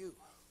best for you.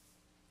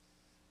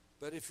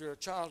 But if you're a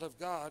child of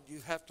God,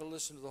 you have to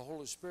listen to the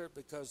Holy Spirit,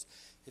 because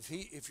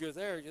if you're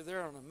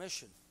there on a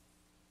mission.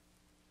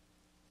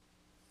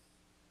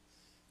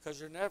 Because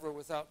you're never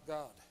without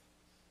God.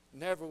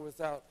 Never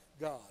without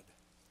God.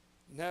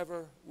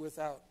 Never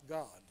without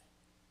God.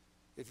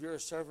 If you're a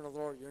servant of the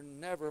Lord, you're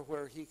never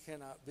where He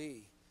cannot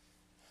be.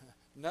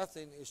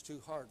 Nothing is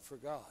too hard for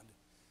God.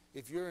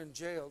 If you're in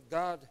jail,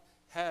 God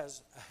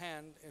has a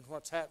hand in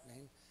what's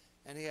happening,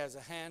 and He has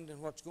a hand in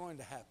what's going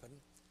to happen.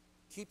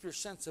 Keep your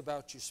sense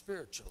about you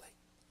spiritually.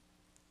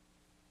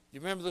 You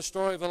remember the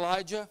story of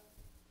Elijah?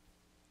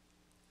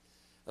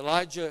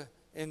 Elijah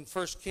in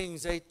 1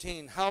 Kings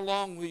 18. How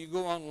long will you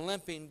go on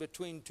limping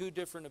between two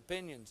different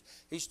opinions?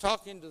 He's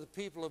talking to the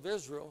people of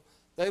Israel.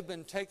 They've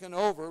been taken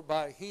over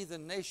by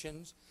heathen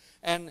nations.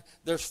 And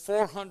there's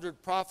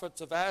 400 prophets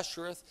of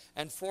Ashereth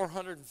and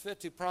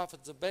 450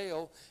 prophets of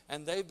Baal.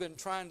 And they've been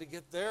trying to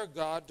get their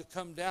God to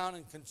come down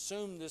and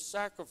consume this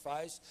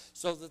sacrifice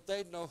so that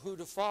they'd know who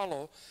to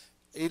follow.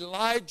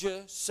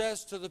 Elijah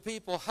says to the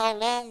people, how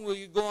long will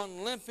you go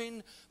on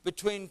limping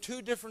between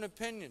two different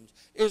opinions?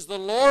 Is the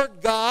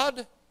Lord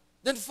God?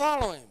 Then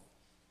follow Him.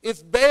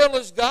 If Baal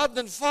is God,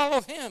 then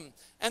follow him.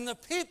 And the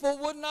people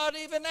would not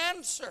even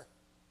answer.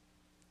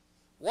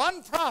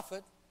 One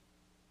prophet,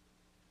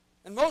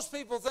 and most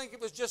people think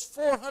it was just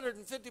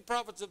 450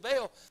 prophets of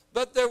Baal,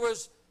 but there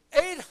was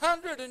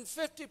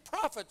 850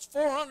 prophets,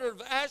 400 of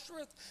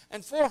Ashereth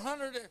and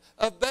 400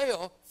 of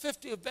Baal,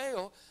 50 of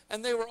Baal,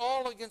 and they were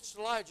all against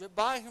Elijah.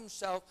 By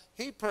himself,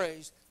 he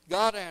prays,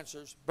 God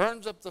answers,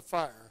 burns up the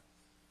fire,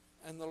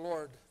 and the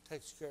Lord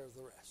takes care of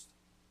the rest.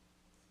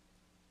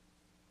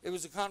 It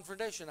was a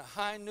confrontation, a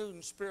high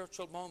noon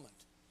spiritual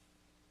moment,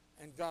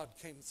 and God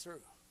came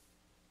through.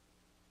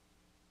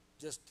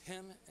 Just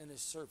him and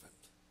his servant.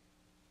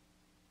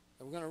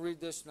 And we're going to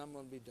read this and I'm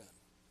going to be done.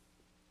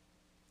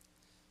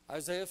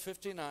 Isaiah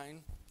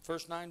 59,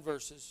 first 9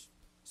 verses,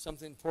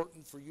 something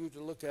important for you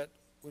to look at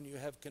when you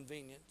have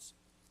convenience.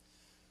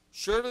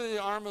 Surely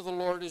the arm of the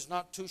Lord is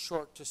not too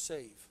short to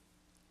save,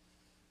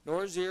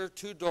 nor his ear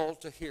too dull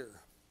to hear.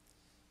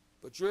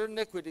 But your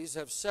iniquities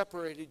have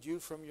separated you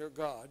from your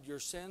God. Your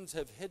sins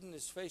have hidden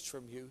his face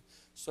from you,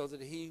 so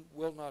that he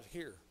will not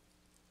hear.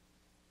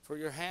 For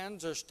your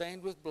hands are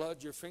stained with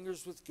blood, your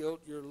fingers with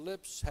guilt, your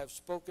lips have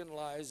spoken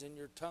lies, and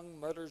your tongue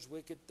mutters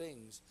wicked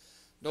things.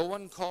 No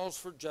one calls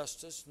for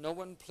justice, no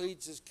one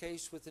pleads his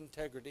case with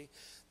integrity.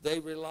 They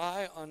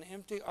rely on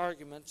empty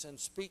arguments and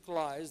speak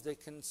lies. They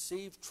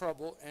conceive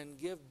trouble and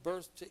give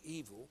birth to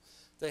evil.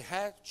 They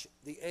hatch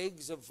the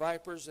eggs of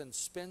vipers and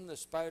spin the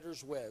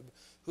spider's web.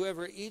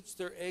 Whoever eats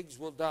their eggs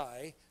will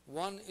die.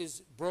 One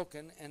is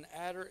broken, an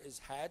adder is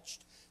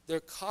hatched. Their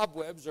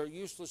cobwebs are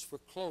useless for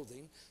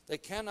clothing. They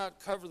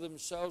cannot cover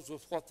themselves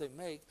with what they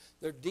make.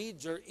 Their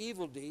deeds are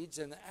evil deeds,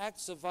 and the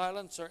acts of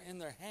violence are in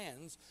their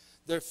hands.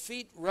 Their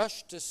feet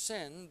rush to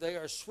sin. They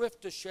are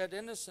swift to shed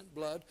innocent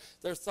blood.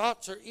 Their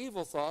thoughts are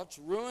evil thoughts.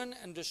 Ruin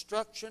and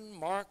destruction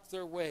mark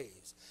their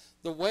ways.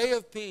 The way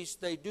of peace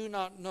they do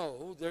not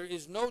know. There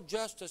is no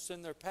justice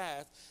in their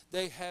path.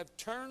 They have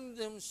turned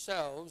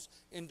themselves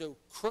into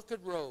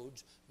crooked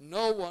roads.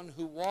 No one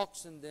who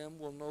walks in them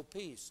will know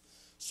peace.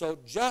 So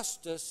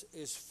justice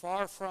is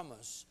far from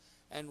us,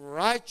 and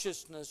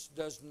righteousness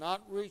does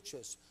not reach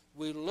us.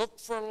 We look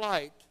for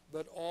light,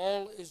 but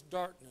all is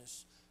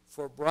darkness.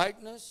 For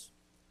brightness,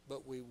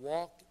 but we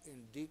walk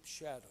in deep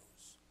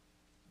shadows.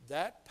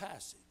 That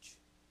passage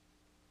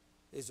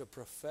is a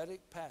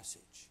prophetic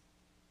passage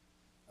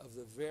of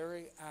the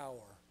very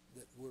hour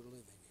that we're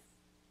living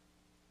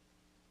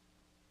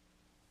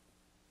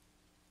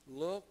in.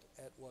 Look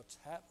at what's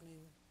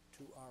happening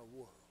to our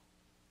world.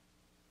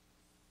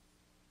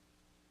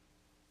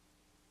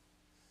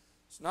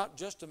 It's not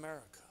just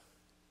America.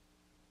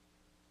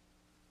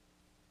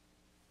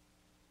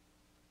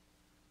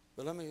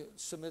 But let me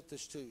submit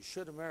this to you.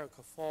 Should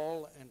America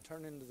fall and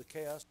turn into the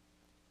chaos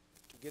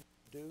to get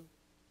to do,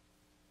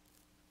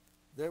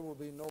 there will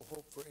be no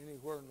hope for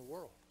anywhere in the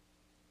world.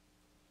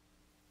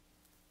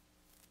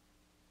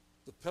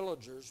 The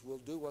pillagers will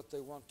do what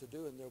they want to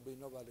do, and there will be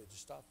nobody to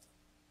stop them.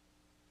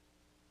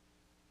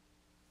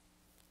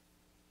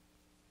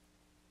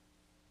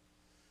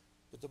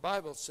 But the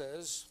Bible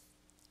says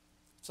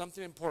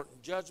something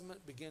important.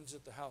 Judgment begins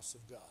at the house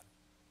of God.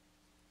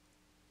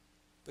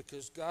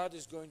 Because God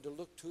is going to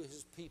look to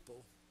his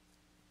people,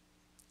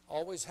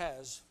 always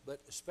has, but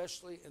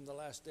especially in the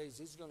last days,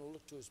 he's going to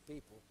look to his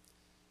people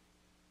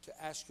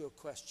to ask you a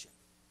question.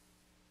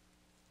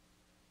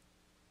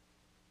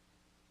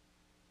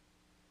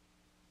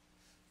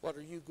 What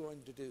are you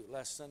going to do?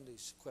 Last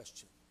Sunday's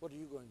question. What are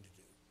you going to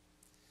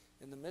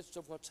do? In the midst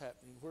of what's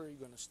happening, where are you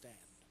going to stand?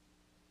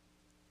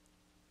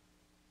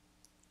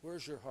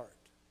 Where's your heart?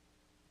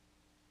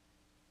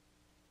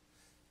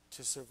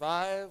 To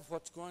survive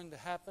what's going to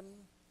happen,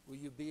 will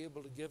you be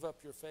able to give up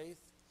your faith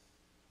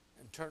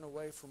and turn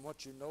away from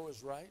what you know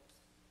is right?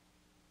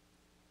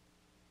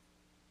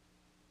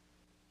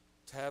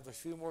 To have a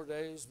few more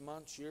days,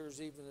 months, years,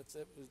 even if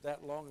it was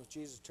that long if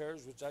Jesus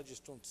tarries, which I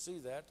just don't see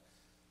that,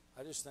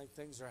 I just think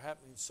things are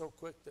happening so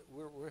quick that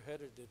we're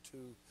headed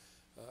to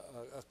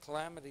a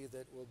calamity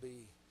that will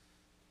be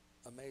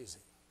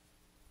amazing.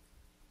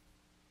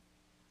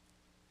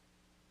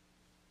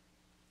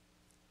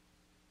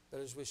 But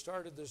as we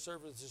started the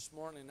service this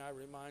morning, I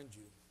remind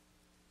you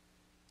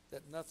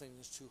that nothing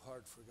is too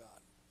hard for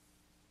God.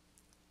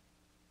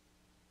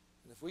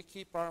 And if we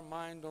keep our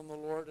mind on the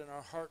Lord and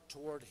our heart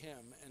toward Him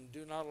and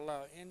do not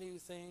allow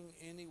anything,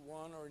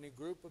 anyone, or any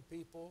group of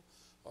people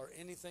or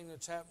anything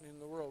that's happening in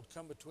the world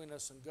come between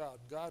us and God,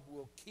 God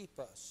will keep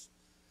us.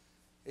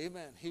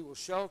 Amen. He will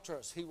shelter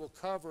us. He will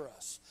cover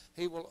us.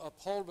 He will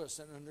uphold us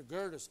and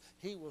undergird us.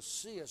 He will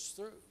see us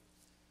through.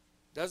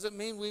 Doesn't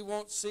mean we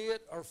won't see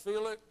it or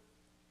feel it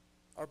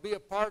or be a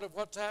part of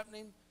what's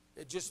happening.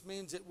 It just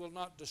means it will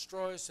not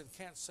destroy us and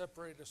can't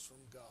separate us from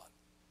God.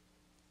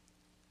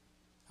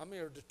 How many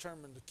are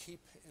determined to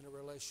keep in a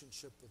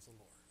relationship with the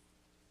Lord?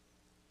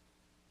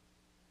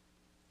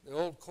 The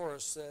old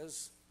chorus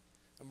says,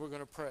 and we're going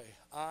to pray,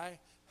 I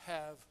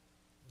have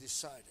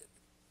decided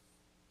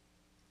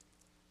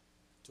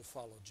to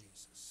follow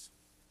Jesus.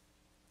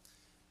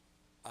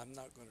 I'm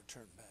not going to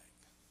turn back.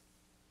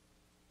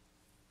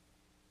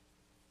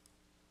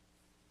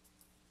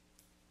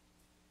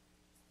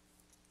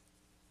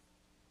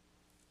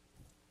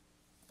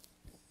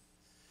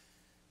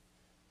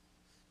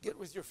 Get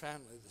with your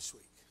family this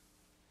week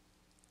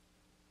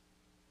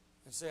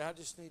and say, I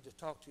just need to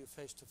talk to you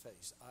face to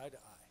face, eye to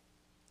eye.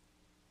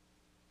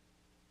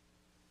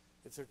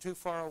 If they're too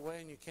far away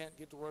and you can't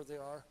get to where they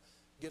are,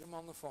 get them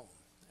on the phone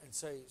and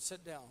say,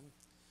 sit down,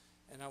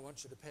 and I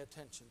want you to pay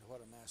attention to what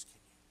I'm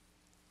asking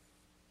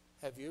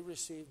you. Have you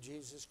received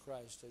Jesus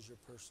Christ as your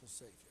personal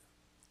Savior?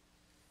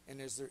 And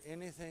is there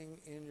anything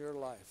in your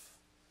life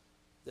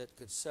that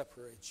could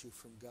separate you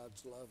from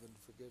God's love and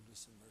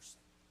forgiveness and mercy?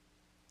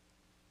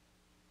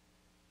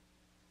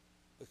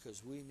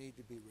 Because we need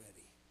to be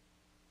ready.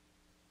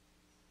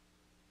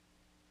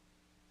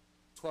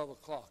 12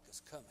 o'clock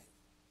is coming.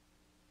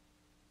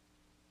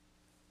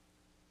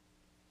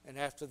 And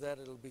after that,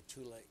 it'll be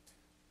too late.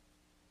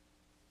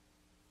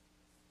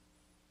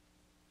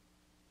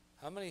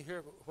 How many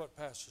hear what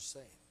Pastor's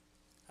saying?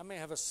 How many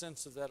have a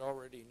sense of that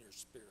already in your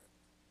spirit?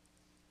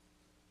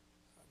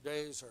 Our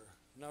days are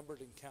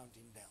numbered and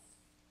counting down.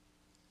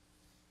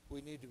 We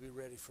need to be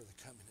ready for the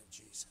coming of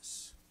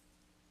Jesus.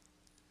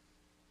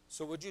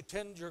 So would you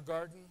tend your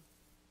garden?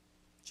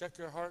 Check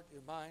your heart,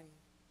 your mind,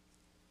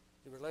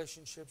 your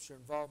relationships, your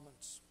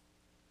involvements.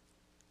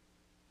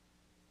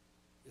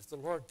 If the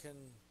Lord can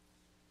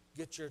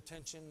get your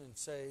attention and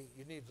say,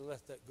 you need to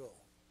let that go.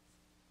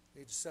 You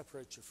need to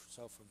separate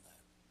yourself from that.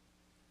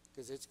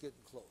 Because it's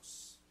getting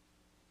close.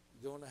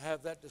 You don't want to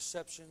have that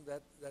deception,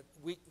 that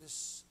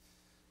weakness,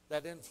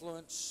 that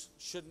influence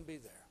shouldn't be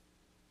there.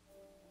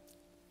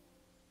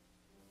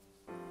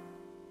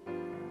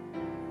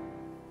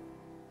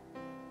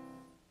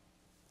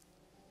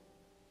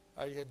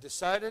 Are you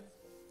decided?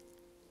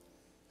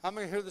 How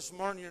many here this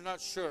morning you're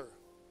not sure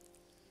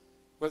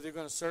whether you're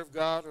going to serve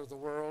God or the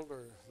world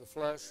or the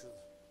flesh or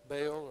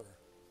Baal or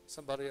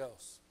somebody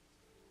else?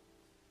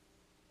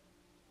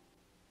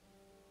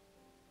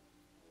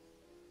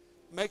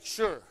 Make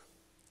sure.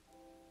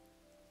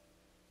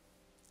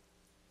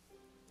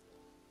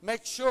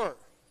 Make sure.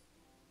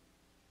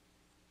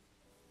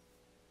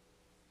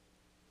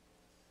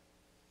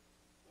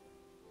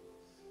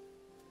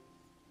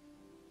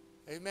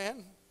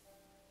 Amen.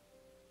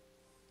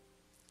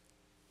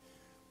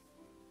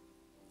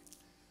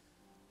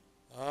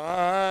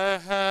 I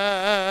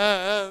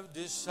have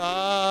decided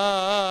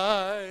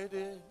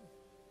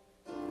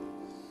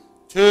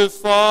to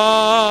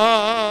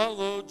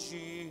follow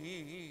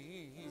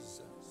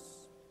Jesus.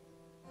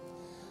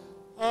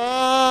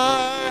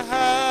 I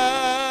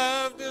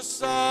have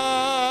decided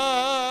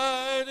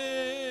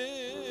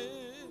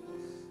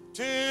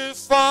to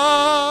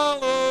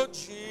follow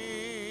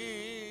Jesus.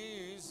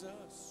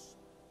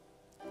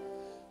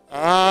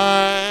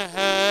 I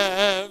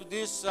have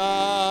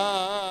decided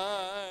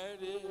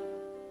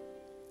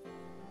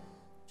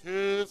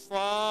to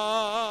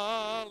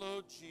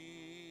follow Jesus.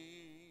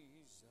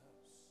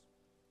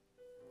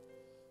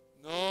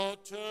 No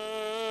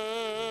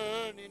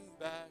turning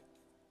back.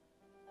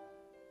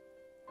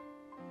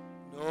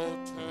 No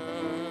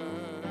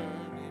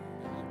turning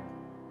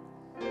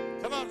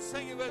back. Come on,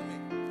 sing it with me.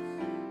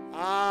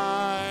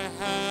 I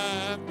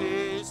have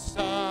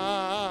decided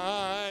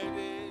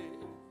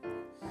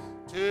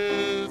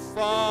to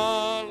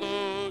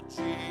follow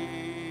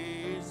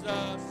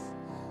Jesus.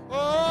 Oh,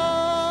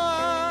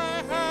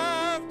 I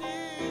have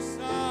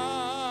decided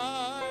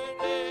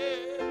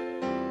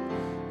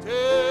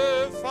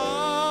to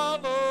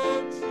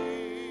follow Jesus.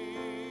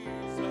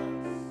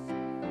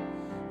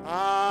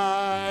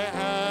 I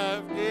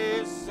have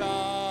decided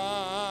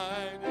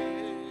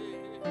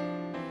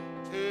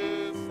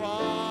to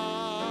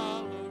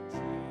follow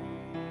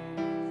Jesus.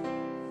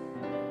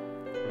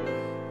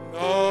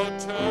 No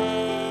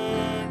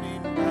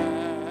turning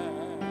back.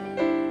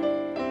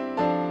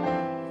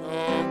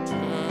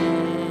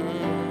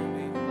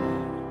 No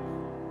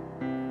turning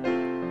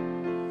back.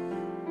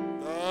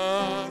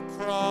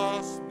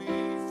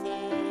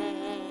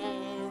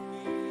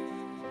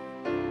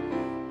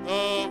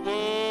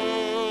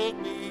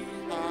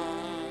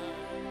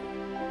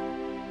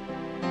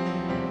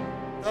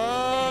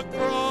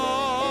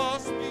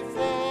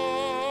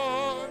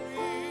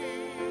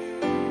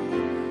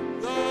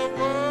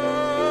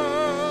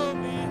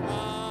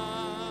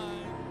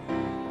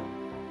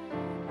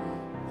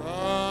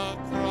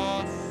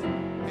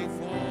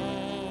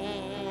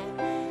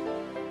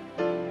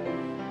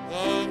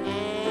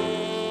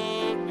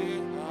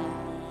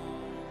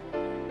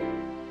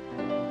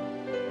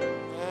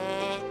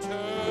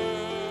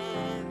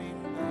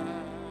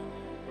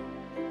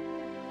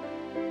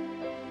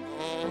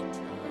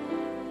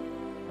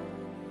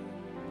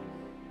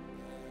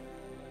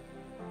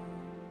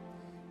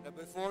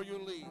 before you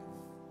leave,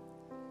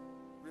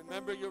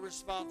 remember your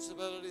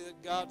responsibility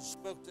that God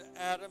spoke to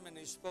Adam and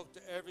He spoke to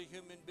every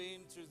human being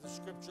through the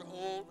Scripture,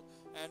 Old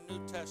and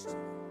New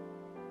Testament.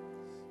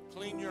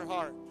 Clean your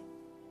heart.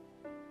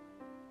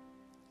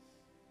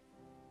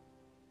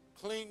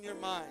 Clean your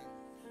mind.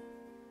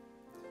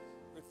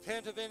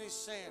 Repent of any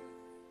sin.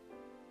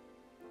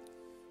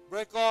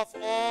 Break off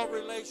all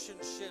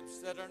relationships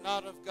that are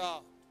not of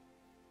God.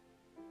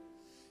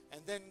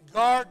 And then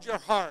guard your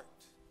heart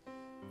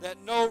that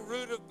no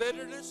root of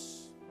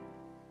bitterness,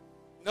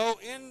 no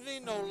envy,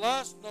 no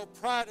lust, no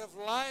pride of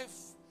life,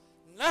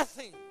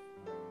 nothing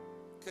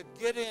could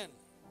get in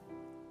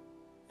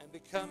and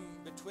become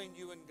between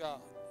you and God.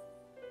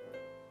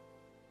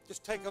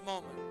 Just take a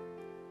moment.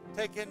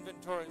 Take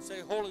inventory and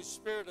say, Holy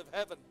Spirit of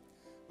heaven,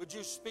 would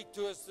you speak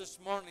to us this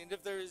morning?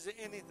 If there is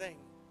anything,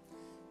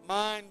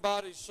 mind,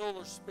 body, soul,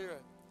 or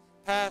spirit,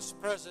 past,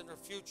 present, or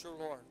future,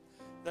 Lord,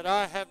 that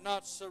I have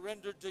not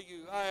surrendered to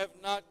you, I have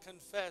not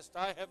confessed,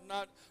 I have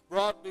not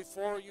brought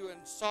before you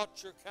and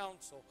sought your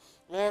counsel.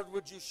 Lord,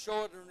 would you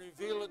show it and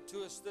reveal it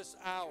to us this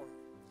hour,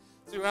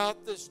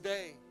 throughout this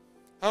day.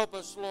 Help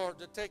us, Lord,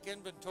 to take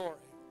inventory.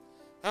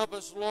 Help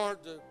us,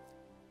 Lord, to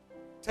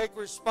take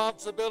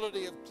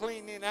responsibility of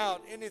cleaning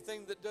out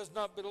anything that does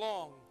not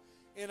belong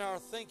in our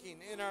thinking,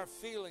 in our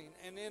feeling,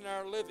 and in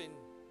our living.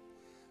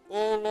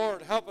 Oh,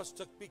 Lord, help us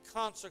to be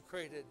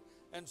consecrated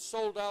and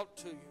sold out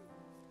to you,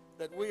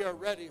 that we are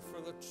ready for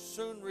the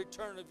soon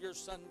return of your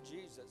Son,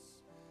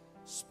 Jesus.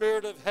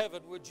 Spirit of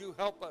heaven, would you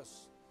help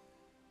us?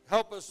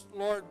 Help us,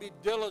 Lord, be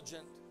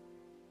diligent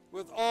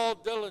with all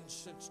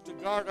diligence to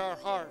guard our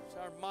heart,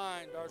 our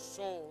mind, our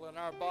soul, and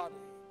our body,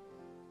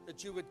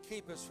 that you would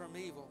keep us from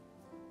evil,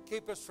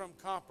 keep us from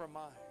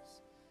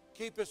compromise,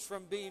 keep us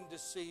from being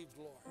deceived,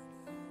 Lord.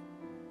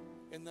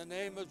 In the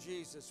name of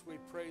Jesus, we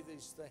pray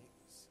these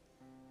things.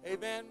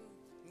 Amen.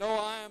 No,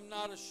 I am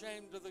not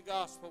ashamed of the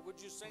gospel.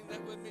 Would you sing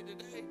that with me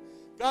today?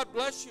 God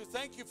bless you.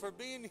 Thank you for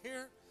being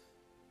here.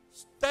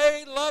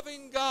 Stay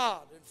loving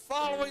God and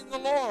following the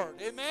Lord.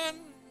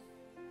 Amen.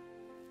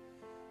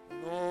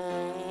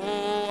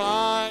 No,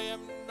 I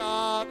am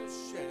not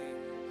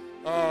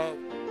ashamed of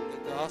the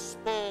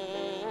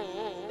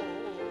gospel.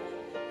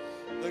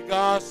 The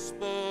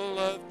gospel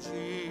of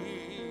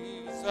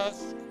Jesus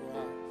Christ.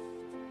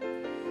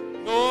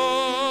 No,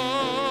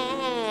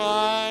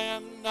 I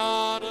am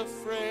not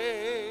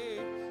afraid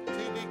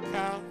to be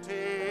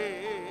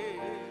counted,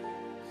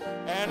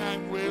 and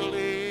I'm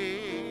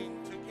willing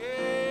to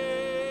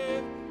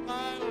give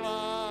my life.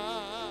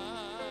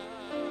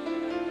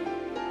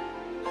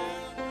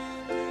 Let me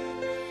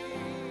be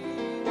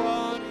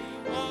what He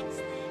wants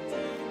me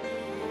to be,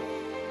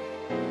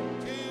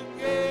 to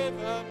give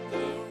up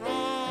the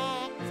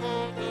wrong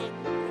for the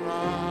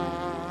right.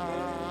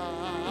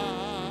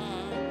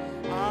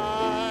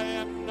 I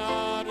am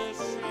not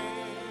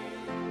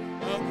ashamed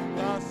of the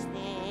gospel.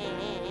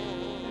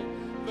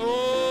 No,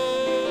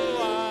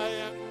 I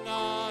am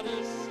not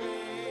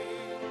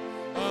ashamed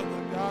of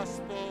the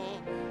gospel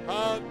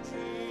of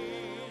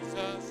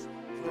Jesus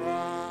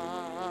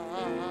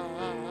Christ.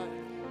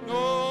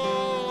 No,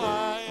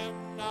 I am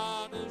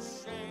not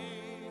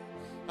ashamed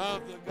of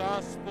the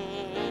gospel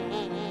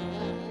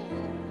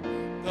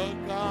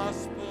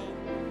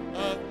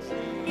of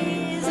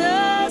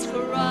Jesus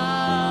Christ.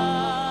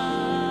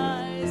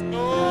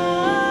 No,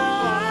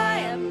 I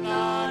am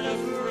not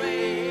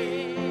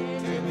afraid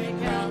to be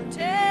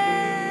counted,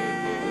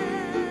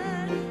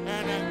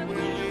 and I'm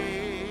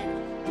willing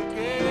to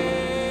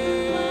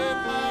give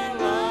my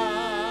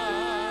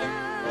life,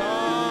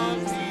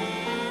 'cause He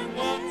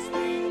wants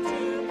me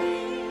to be,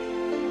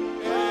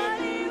 and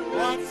He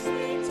wants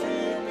me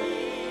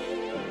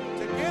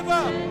to give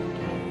up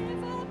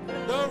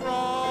the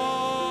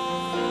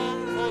wrong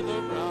for the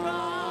right.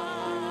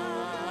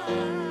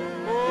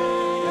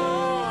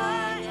 Oh,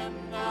 I am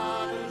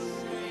not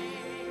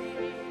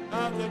ashamed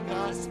of the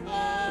gospel.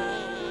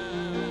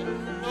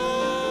 No,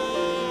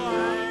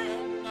 I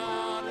am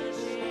not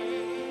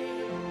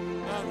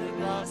ashamed of the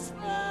gospel.